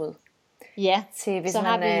tilbud. Ja. Til hvis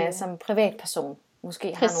man er som privatperson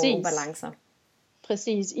måske har nogle ubalancer.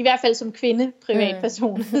 Præcis. I hvert fald som kvinde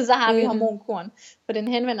privatperson, så har vi hormonkuren. For den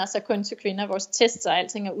henvender sig kun til kvinder. Vores tests og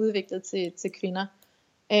alting er udviklet til kvinder.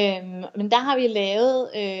 Men der har vi lavet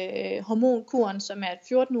hormonkuren, som er et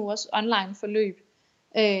 14 ugers online forløb,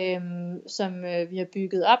 som vi har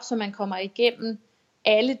bygget op, så man kommer igennem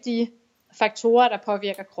alle de faktorer, der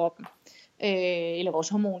påvirker kroppen. Eller vores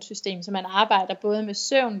hormonsystem, så man arbejder både med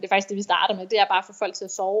søvn, det er faktisk det vi starter med, det er bare for folk til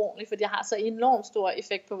at sove ordentligt, for det har så enormt stor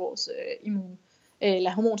effekt på vores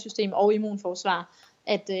hormonsystem og immunforsvar,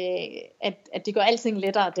 at det gør alting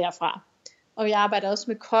lettere derfra. Og vi arbejder også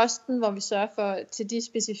med kosten, hvor vi sørger for til de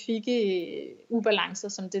specifikke ubalancer,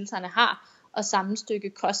 som deltagerne har, og sammenstykke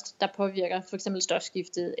kost, der påvirker for eksempel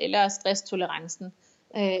stofskiftet, eller stresstolerancen,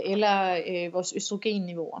 eller vores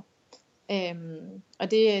østrogenniveauer.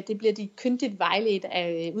 Og det bliver de kyndigt vejledt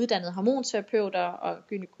af uddannede hormonterapeuter og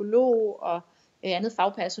gynekolog og andet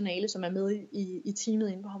fagpersonale, som er med i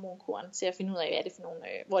teamet inde på hormonkuren, til at finde ud af, hvad er det for nogle,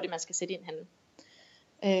 hvor det man skal sætte ind henne.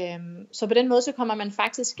 Så på den måde så kommer man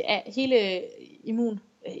faktisk af hele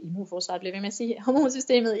immunforsvaret, bliver ved med at sige,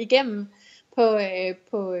 hormonsystemet igennem på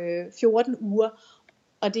 14 uger.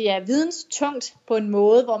 Og det er videnstungt på en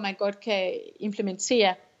måde, hvor man godt kan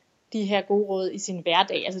implementere de her gode råd i sin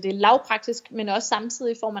hverdag. Altså det er lavpraktisk, men også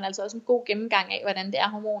samtidig får man altså også en god gennemgang af, hvordan det er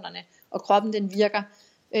hormonerne og kroppen den virker.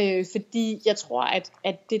 Fordi jeg tror,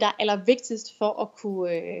 at det der er allervigtigst for at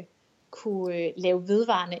kunne lave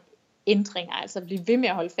vedvarende ændringer, altså blive ved med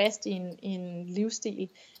at holde fast i en livsstil,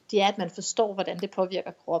 det er, at man forstår, hvordan det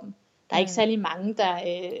påvirker kroppen. Der er ikke særlig mange,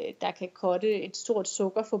 der kan cutte et stort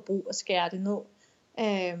sukkerforbrug og skære det ned.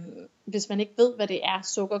 Hvis man ikke ved, hvad det er,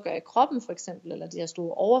 sukker gør i kroppen for eksempel, eller de her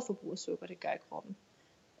store overforbrug af sukker, det gør i kroppen.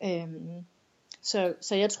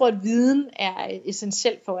 Så jeg tror, at viden er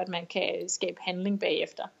essentielt for, at man kan skabe handling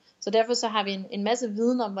bagefter. Så derfor så har vi en masse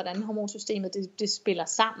viden om, hvordan hormonsystemet det spiller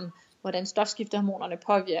sammen, hvordan stofskiftehormonerne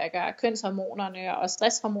påvirker kønshormonerne, og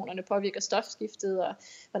stresshormonerne påvirker stofskiftet, og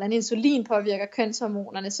hvordan insulin påvirker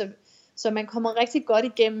kønshormonerne, så man kommer rigtig godt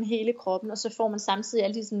igennem hele kroppen, og så får man samtidig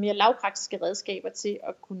alle de sådan mere lavpraktiske redskaber til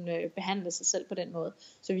at kunne behandle sig selv på den måde.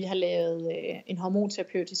 Så vi har lavet en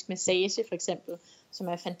hormonterapeutisk massage for eksempel, som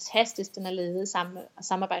er fantastisk. Den er lavet i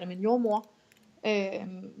samarbejde med en jordmor,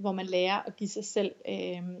 hvor man lærer at give sig selv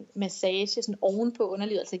massage sådan oven på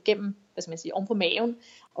underlivet, altså igennem, hvad skal man sige, oven på maven,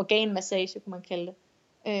 organmassage kunne man kalde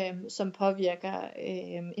det, som påvirker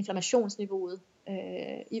inflammationsniveauet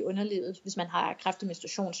i underlivet, hvis man har kraftige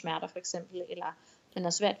menstruationssmerter for eksempel, eller man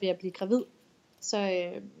har svært ved at blive gravid, så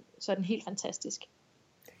er den helt fantastisk.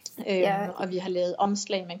 Og vi har lavet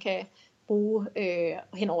omslag, man kan bruge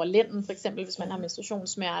hen over lænden, for eksempel hvis man har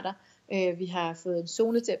menstruationssmerter. Vi har fået en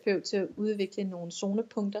zoneterapeut til at udvikle nogle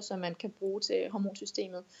zonepunkter, som man kan bruge til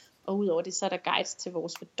hormonsystemet. Og udover det, så er der guides til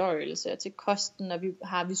vores fordøjelse og til kosten, og vi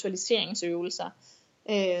har visualiseringsøvelser.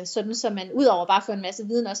 Sådan så man udover bare at få en masse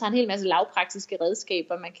viden, også har en hel masse lavpraktiske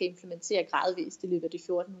redskaber, man kan implementere gradvist i løbet af de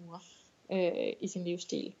 14 uger i sin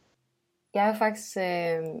livsstil. Jeg er faktisk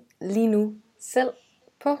lige nu selv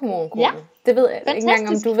på hormonkuren. Ja, det ved jeg ikke engang,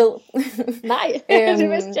 om du ved. Nej, det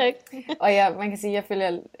vidste jeg ikke. Og man kan sige, at jeg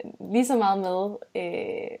følger lige så meget med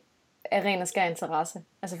af ren og skær interesse.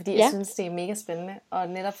 Altså fordi jeg synes, det er mega spændende. Og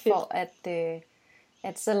netop for,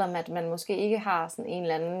 at selvom at man måske ikke har sådan en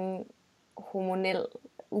eller anden hormonel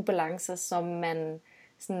ubalancer, som man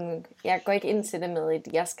sådan, jeg går ikke ind til det med,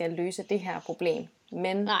 at jeg skal løse det her problem,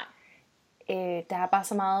 men Nej. Der er bare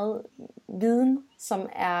så meget viden, som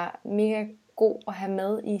er mega god at have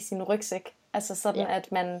med i sin rygsæk. Altså sådan,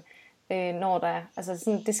 at man, når der, altså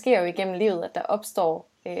sådan, det sker jo igennem livet, at der opstår,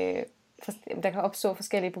 der kan opstå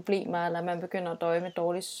forskellige problemer, eller man begynder at døje med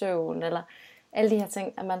dårlig søvn, eller alle de her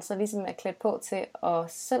ting, at man så ligesom er klædt på til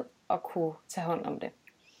at selv at kunne tage hånd om det.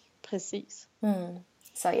 Præcis.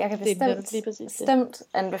 Så jeg kan bestemt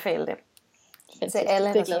anbefale det. Fantastisk. Til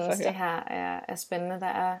alle, der synes, det her er spændende. Der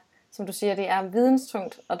er, som du siger, det er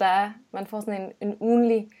videnstungt, og man får sådan en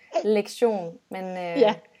ugenlig lektion,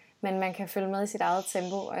 men man kan følge med i sit eget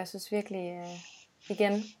tempo, og jeg synes virkelig,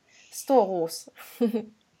 igen, stor ros.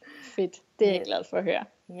 Fedt, det er jeg glad for at høre.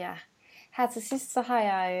 Ja. Her til sidst, så har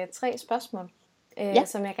jeg 3 spørgsmål,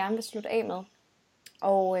 som jeg gerne vil slutte af med.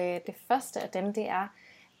 Og det første af dem, det er,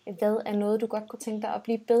 hvad er noget, du godt kunne tænke dig at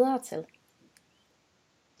blive bedre til?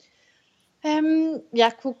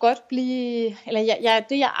 Jeg kunne godt blive, eller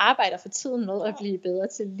det jeg arbejder for tiden med at blive bedre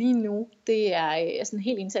til lige nu, det er sådan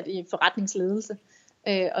helt indsat i forretningsledelse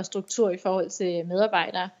og struktur i forhold til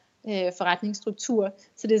medarbejdere, forretningsstruktur.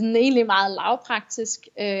 Så det er sådan egentlig meget lavpraktisk,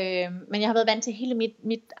 men jeg har været vant til hele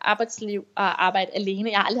mit arbejdsliv at arbejde alene.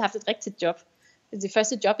 Jeg har aldrig haft et rigtigt job. Det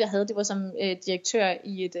første job jeg havde, det var som direktør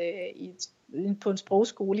på en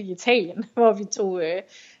sprogskole i Italien, hvor vi tog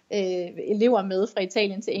elever med fra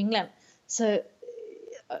Italien til England. Så,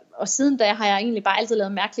 og siden da har jeg egentlig bare altid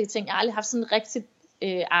lavet mærkelige ting. Jeg har aldrig haft sådan et rigtigt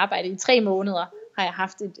arbejde. I 3 måneder har jeg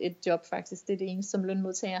haft et job faktisk. Det er det eneste som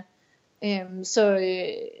lønmodtager.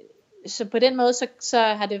 Så på den måde så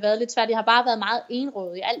har det været lidt svært. Jeg har bare været meget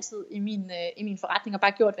enrådig altid i min forretning og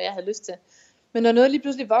bare gjort, hvad jeg havde lyst til. Men når noget lige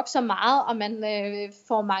pludselig vokser meget, og man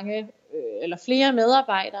får mange eller flere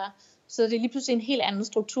medarbejdere, så det er lige pludselig en helt anden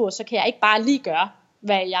struktur, så kan jeg ikke bare lige gøre,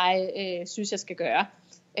 hvad jeg synes, jeg skal gøre.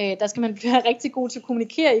 Der skal man blive rigtig god til at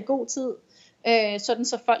kommunikere i god tid, sådan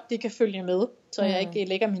så folk de kan følge med, så jeg ikke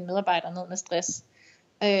lægger mine medarbejdere ned med stress.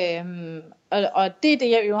 Og det er det,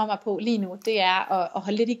 jeg øver mig på lige nu, det er at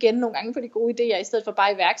holde lidt igen nogle gange på de gode idéer, i stedet for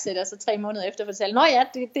bare iværksætte, og så 3 måneder efter fortælle, nå ja,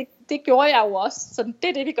 det gjorde jeg jo også, så det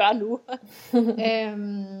er det, vi gør nu.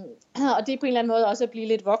 Og det er på en eller anden måde også at blive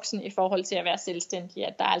lidt voksen i forhold til at være selvstændig,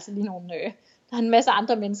 at der er altså lige der er en masse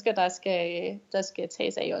andre mennesker, der skal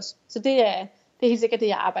tages af os. Så det er helt sikkert det,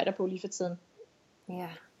 jeg arbejder på lige for tiden. Ja.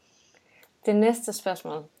 Det næste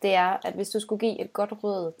spørgsmål, det er, at hvis du skulle give et godt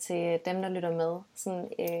råd til dem, der lytter med, sådan,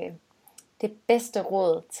 det bedste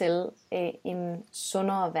råd til en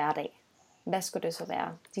sundere hverdag, hvad skulle det så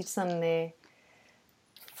være? Dit sådan,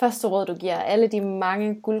 første råd, du giver, alle de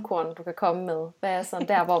mange guldkorn, du kan komme med, hvad er sådan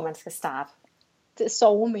der, hvor man skal starte? Det er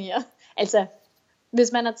sove mere. Altså,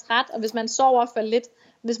 hvis man er træt, og hvis man sover for lidt,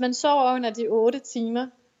 hvis man sover under de 8 timer,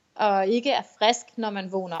 og ikke er frisk, når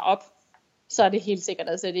man vågner op, så er det helt sikkert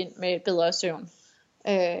at sætte ind med bedre søvn.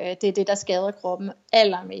 Det er det, der skader kroppen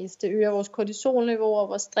allermest. Det øger vores kortisolniveauer,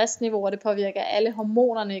 vores stressniveauer, det påvirker alle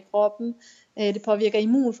hormonerne i kroppen, det påvirker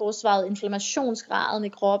immunforsvaret, inflammationsgraden i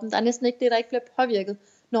kroppen. Der er næsten ikke det, der ikke bliver påvirket,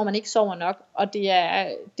 når man ikke sover nok, og det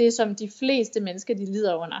er det, som de fleste mennesker, de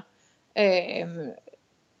lider under.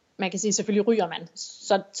 Man kan sige, selvfølgelig ryger man,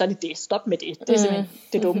 så er det. Stop med det. Det er simpelthen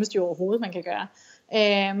det dummeste overhovedet, man kan gøre.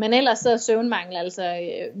 Men ellers så er søvnmangel altså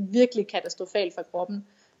virkelig katastrofalt for kroppen.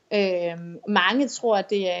 Mange tror, at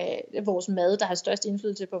det er vores mad, der har størst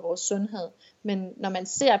indflydelse på vores sundhed. Men når man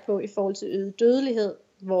ser på i forhold til øget dødelighed,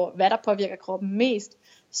 hvad der påvirker kroppen mest,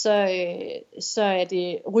 så er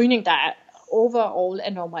det rygning, der er overall er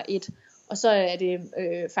nummer 1. Og så er det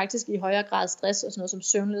faktisk i højere grad stress og sådan noget som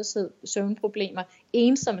søvnløshed, søvnproblemer.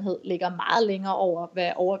 Ensomhed ligger meget længere over,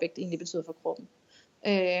 hvad overvægt egentlig betyder for kroppen.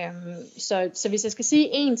 Så hvis jeg skal sige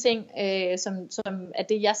en ting, som er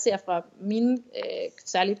det, jeg ser fra mine,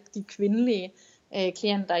 særligt de kvindelige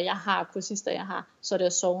klienter, jeg har, kursister jeg har, så er det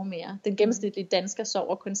at sove mere. Den gennemsnitlige dansker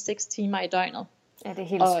sover kun 6 timer i døgnet. Ja, det er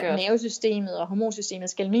helt skørt. Og nervesystemet og hormonsystemet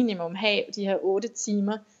skal minimum have de her 8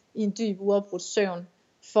 timer i en dyb uafbrudt søvn,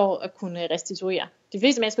 for at kunne restituere. De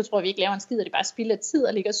fleste mennesker tror, at vi ikke laver en skid, og det bare spilder tid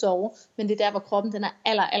at ligge og sove, men det er der, hvor kroppen den er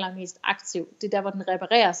allermest aktiv. Det er der, hvor den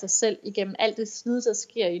reparerer sig selv igennem alt det slid, der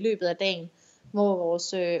sker i løbet af dagen, hvor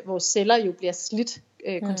vores celler jo bliver slidt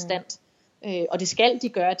konstant. Og det skal de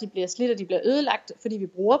gøre, de bliver slidt, og de bliver ødelagt, fordi vi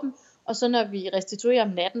bruger dem, og så når vi restituerer om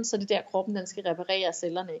natten, så er det der, kroppen den skal reparere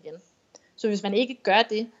cellerne igen. Så hvis man ikke gør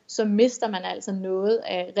det, så mister man altså noget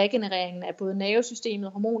af regenereringen af både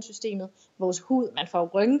nervesystemet, hormonsystemet, vores hud. Man får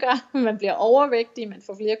rynker, man bliver overvægtig, man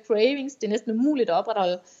får flere cravings. Det er næsten umuligt at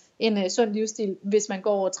opretholde en sund livsstil, hvis man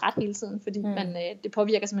går træt hele tiden, fordi det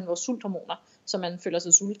påvirker simpelthen vores sulthormoner, så man føler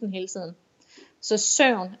sig sulten hele tiden. Så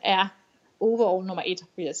søvn er overall nummer 1,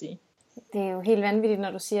 vil jeg sige. Det er jo helt vanvittigt,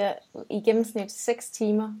 når du siger i gennemsnit 6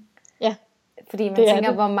 timer. Ja. Fordi man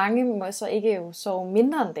tænker, hvor mange må så ikke jo sove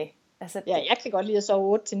mindre end det. Altså, ja, jeg kan godt lide at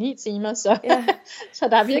sove 8-9 timer, så, ja. Så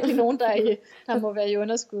der er virkelig nogen, der må være i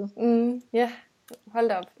underskud. Ja, hold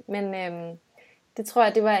da op. Men det tror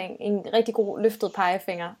jeg, det var en rigtig god løftet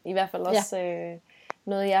pegefinger. I hvert fald også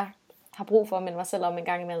noget, jeg har brug for at minde mig selv om en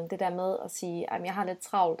gang imellem. Det der med at sige, at jeg har lidt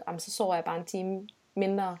travlt, så sover jeg bare en time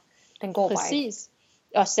mindre. Den går bare ikke. Præcis.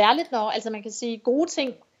 Og særligt når, altså man kan sige gode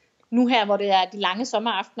ting, nu her, hvor det er de lange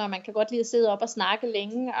sommeraftener, og man kan godt lide at sidde op og snakke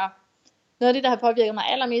længe, og noget af det, der har påvirket mig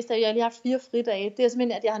allermest, er, at jeg lige har haft 4 fridage, det er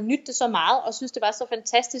simpelthen, at jeg har nydt det så meget, og synes, det var så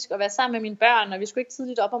fantastisk at være sammen med mine børn, og vi skulle ikke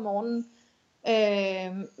tidligt op om morgenen.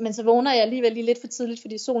 Men så vågner jeg alligevel lige lidt for tidligt,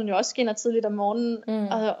 fordi solen jo også skinner tidligt om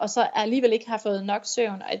morgenen, og så alligevel ikke har fået nok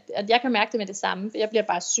søvn, og at jeg kan mærke det med det samme, for jeg bliver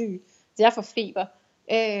bare syg, så jeg får feber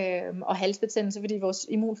og halsbetændelse, fordi vores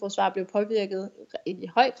immunforsvar bliver påvirket i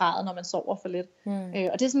høj grad, når man sover for lidt.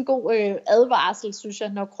 Og det er sådan en god advarsel, synes jeg,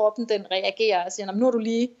 når kroppen den reagerer og siger, nu har du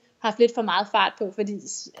lige haft lidt for meget fart på, fordi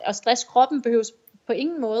at stress kroppen behøves på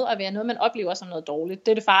ingen måde at være noget, man oplever som noget dårligt.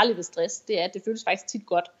 Det er det farlige ved stress, det er, at det føles faktisk tit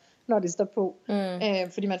godt, når det står på,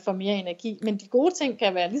 fordi man får mere energi. Men de gode ting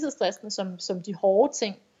kan være lige så stressende som de hårde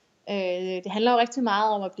ting. Det handler jo rigtig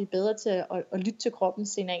meget om at blive bedre til at lytte til kroppens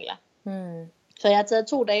signaler. Så jeg har taget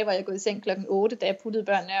 2 dage, hvor jeg er gået i seng klokken 8, da jeg puttede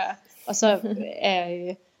børnene, og så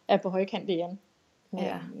er jeg på højkant igen.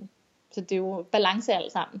 Ja. Så det er jo balance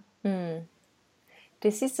alt sammen.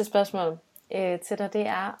 Det sidste spørgsmål til dig, det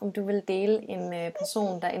er, om du vil dele en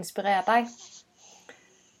person, der inspirerer dig.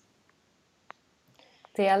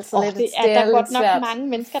 Det er altid lidt svært. Der er godt nok mange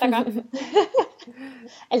mennesker, der gør.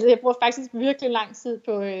 Altså jeg bruger faktisk virkelig lang tid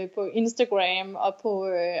på Instagram og på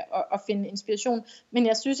at finde inspiration. Men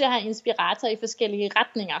jeg synes, jeg har inspirator i forskellige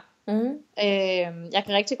retninger. Jeg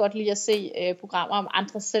kan rigtig godt lide at se programmer om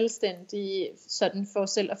andre selvstændige, sådan for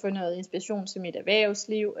selv at få noget inspiration til mit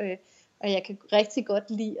erhvervsliv. Og jeg kan rigtig godt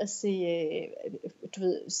lide at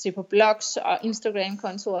se på blogs og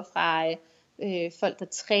Instagram-kontorer fra folk, der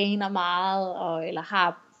træner meget, eller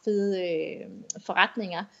har fede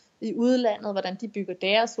forretninger i udlandet, hvordan de bygger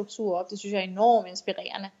deres struktur op. Det synes jeg er enormt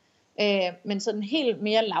inspirerende. Men sådan helt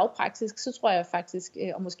mere lavpraktisk, så tror jeg faktisk,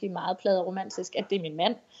 og måske meget pladeromantisk, at det er min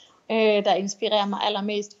mand, der inspirerer mig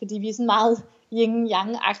allermest, fordi vi er sådan meget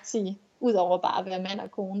yin-yang-agtige, udover bare at være mand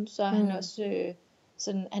og kone, så er han også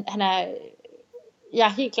sådan, han er, jeg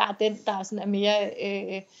er helt klart den, der sådan er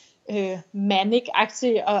mere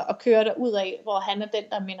manic-agtig og kører derud af, hvor han er den,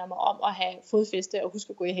 der minder mig om at have fodfæste og huske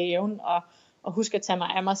at gå i haven og huske at tage mig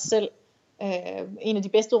af mig selv. En af de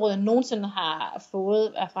bedste råd, jeg nogensinde har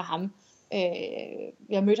fået, er fra ham.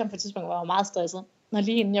 Jeg mødte ham på et tidspunkt, hvor jeg var meget stresset, når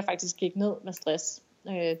lige inden jeg faktisk gik ned med stress.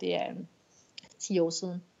 Det er 10 år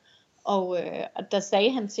siden. Og der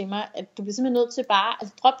sagde han til mig, at du bliver simpelthen nødt til bare at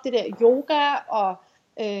droppe det der yoga og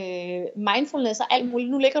mindfulness og alt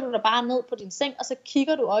muligt. Nu ligger du der bare ned på din seng, og så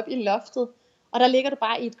kigger du op i loftet, og der ligger du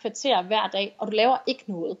bare i et kvarter hver dag, og du laver ikke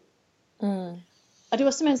noget. Og det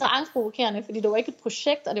var simpelthen så angstprovokerende, fordi det var ikke et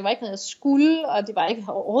projekt, og det var ikke noget jeg skulle, og det var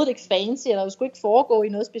overhovedet ikke fancy, eller det skulle ikke foregå i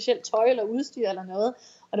noget specielt tøj eller udstyr eller noget,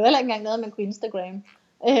 og det var heller ikke engang noget, man kunne Instagram.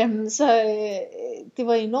 Det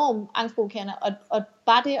var enormt angstprovokerende, og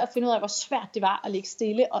bare det at finde ud af, hvor svært det var at ligge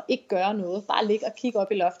stille og ikke gøre noget, bare ligge og kigge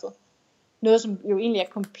op i loftet. Noget, som jo egentlig er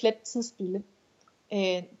komplet tidsspilde.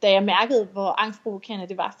 Da jeg mærkede, hvor angstprovokerende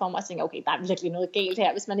det var for mig, så tænkte jeg, okay, der er virkelig noget galt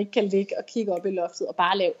her, hvis man ikke kan ligge og kigge op i loftet og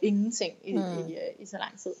bare lave ingenting i så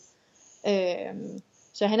lang tid.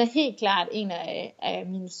 Så han er helt klart en af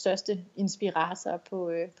mine største inspiratorer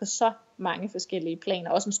på så mange forskellige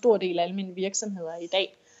planer. Også en stor del af alle mine virksomheder i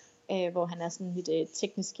dag, hvor han er sådan mit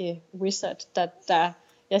tekniske wizard, der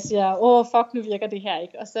jeg siger, fuck, nu virker det her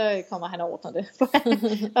ikke, og så kommer han og ordner det.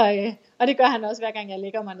 Og det gør han også, hver gang jeg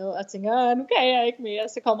lægger mig ned og tænker, nu kan jeg ikke mere,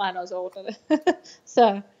 så kommer han også og ordner det.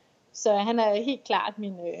 så han er helt klart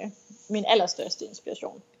min allerstørste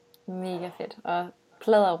inspiration. Mega fedt, og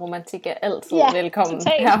pladeromantik er altid velkommen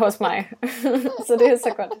totalt. Her hos mig. Så det er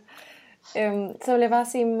så godt. Så vil jeg bare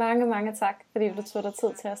sige mange, mange tak, fordi du tog dig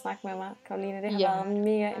tid til at snakke med mig, Caroline. Det har været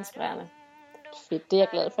mega inspirerende. Fedt, det er jeg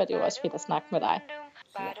glad for, det er jo også fedt at snakke med dig.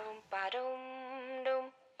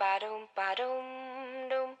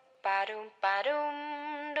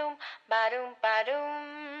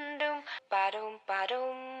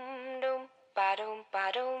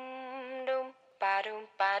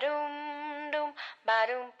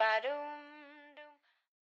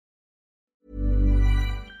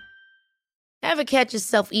 Ever catch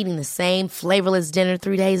yourself eating the same flavorless dinner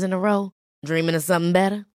 3 days in a row? Dreaming of something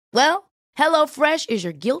better? Well, HelloFresh is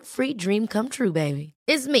your guilt-free dream come true, baby.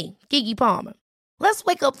 It's me, Keke Palmer. Let's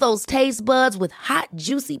wake up those taste buds with hot,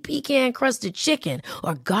 juicy pecan-crusted chicken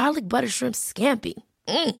or garlic butter shrimp scampi.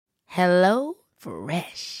 Hello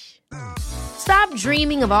Fresh. Stop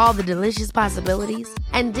dreaming of all the delicious possibilities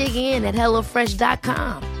and dig in at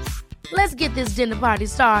HelloFresh.com. Let's get this dinner party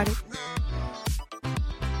started.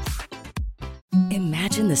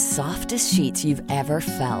 Imagine the softest sheets you've ever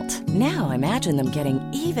felt. Now imagine them getting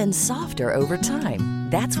even softer over time.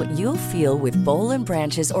 That's what you'll feel with Boll &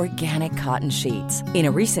 Branch's organic cotton sheets. In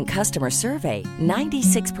a recent customer survey,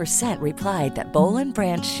 96% replied that Boll &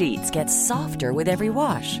 Branch sheets get softer with every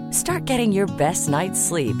wash. Start getting your best night's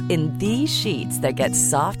sleep in these sheets that get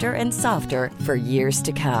softer and softer for years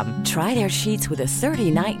to come. Try their sheets with a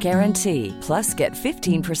 30-night guarantee. Plus, get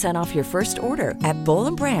 15% off your first order at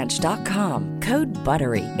bollandbranch.com. Code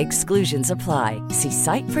BUTTERY. Exclusions apply. See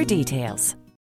site for details.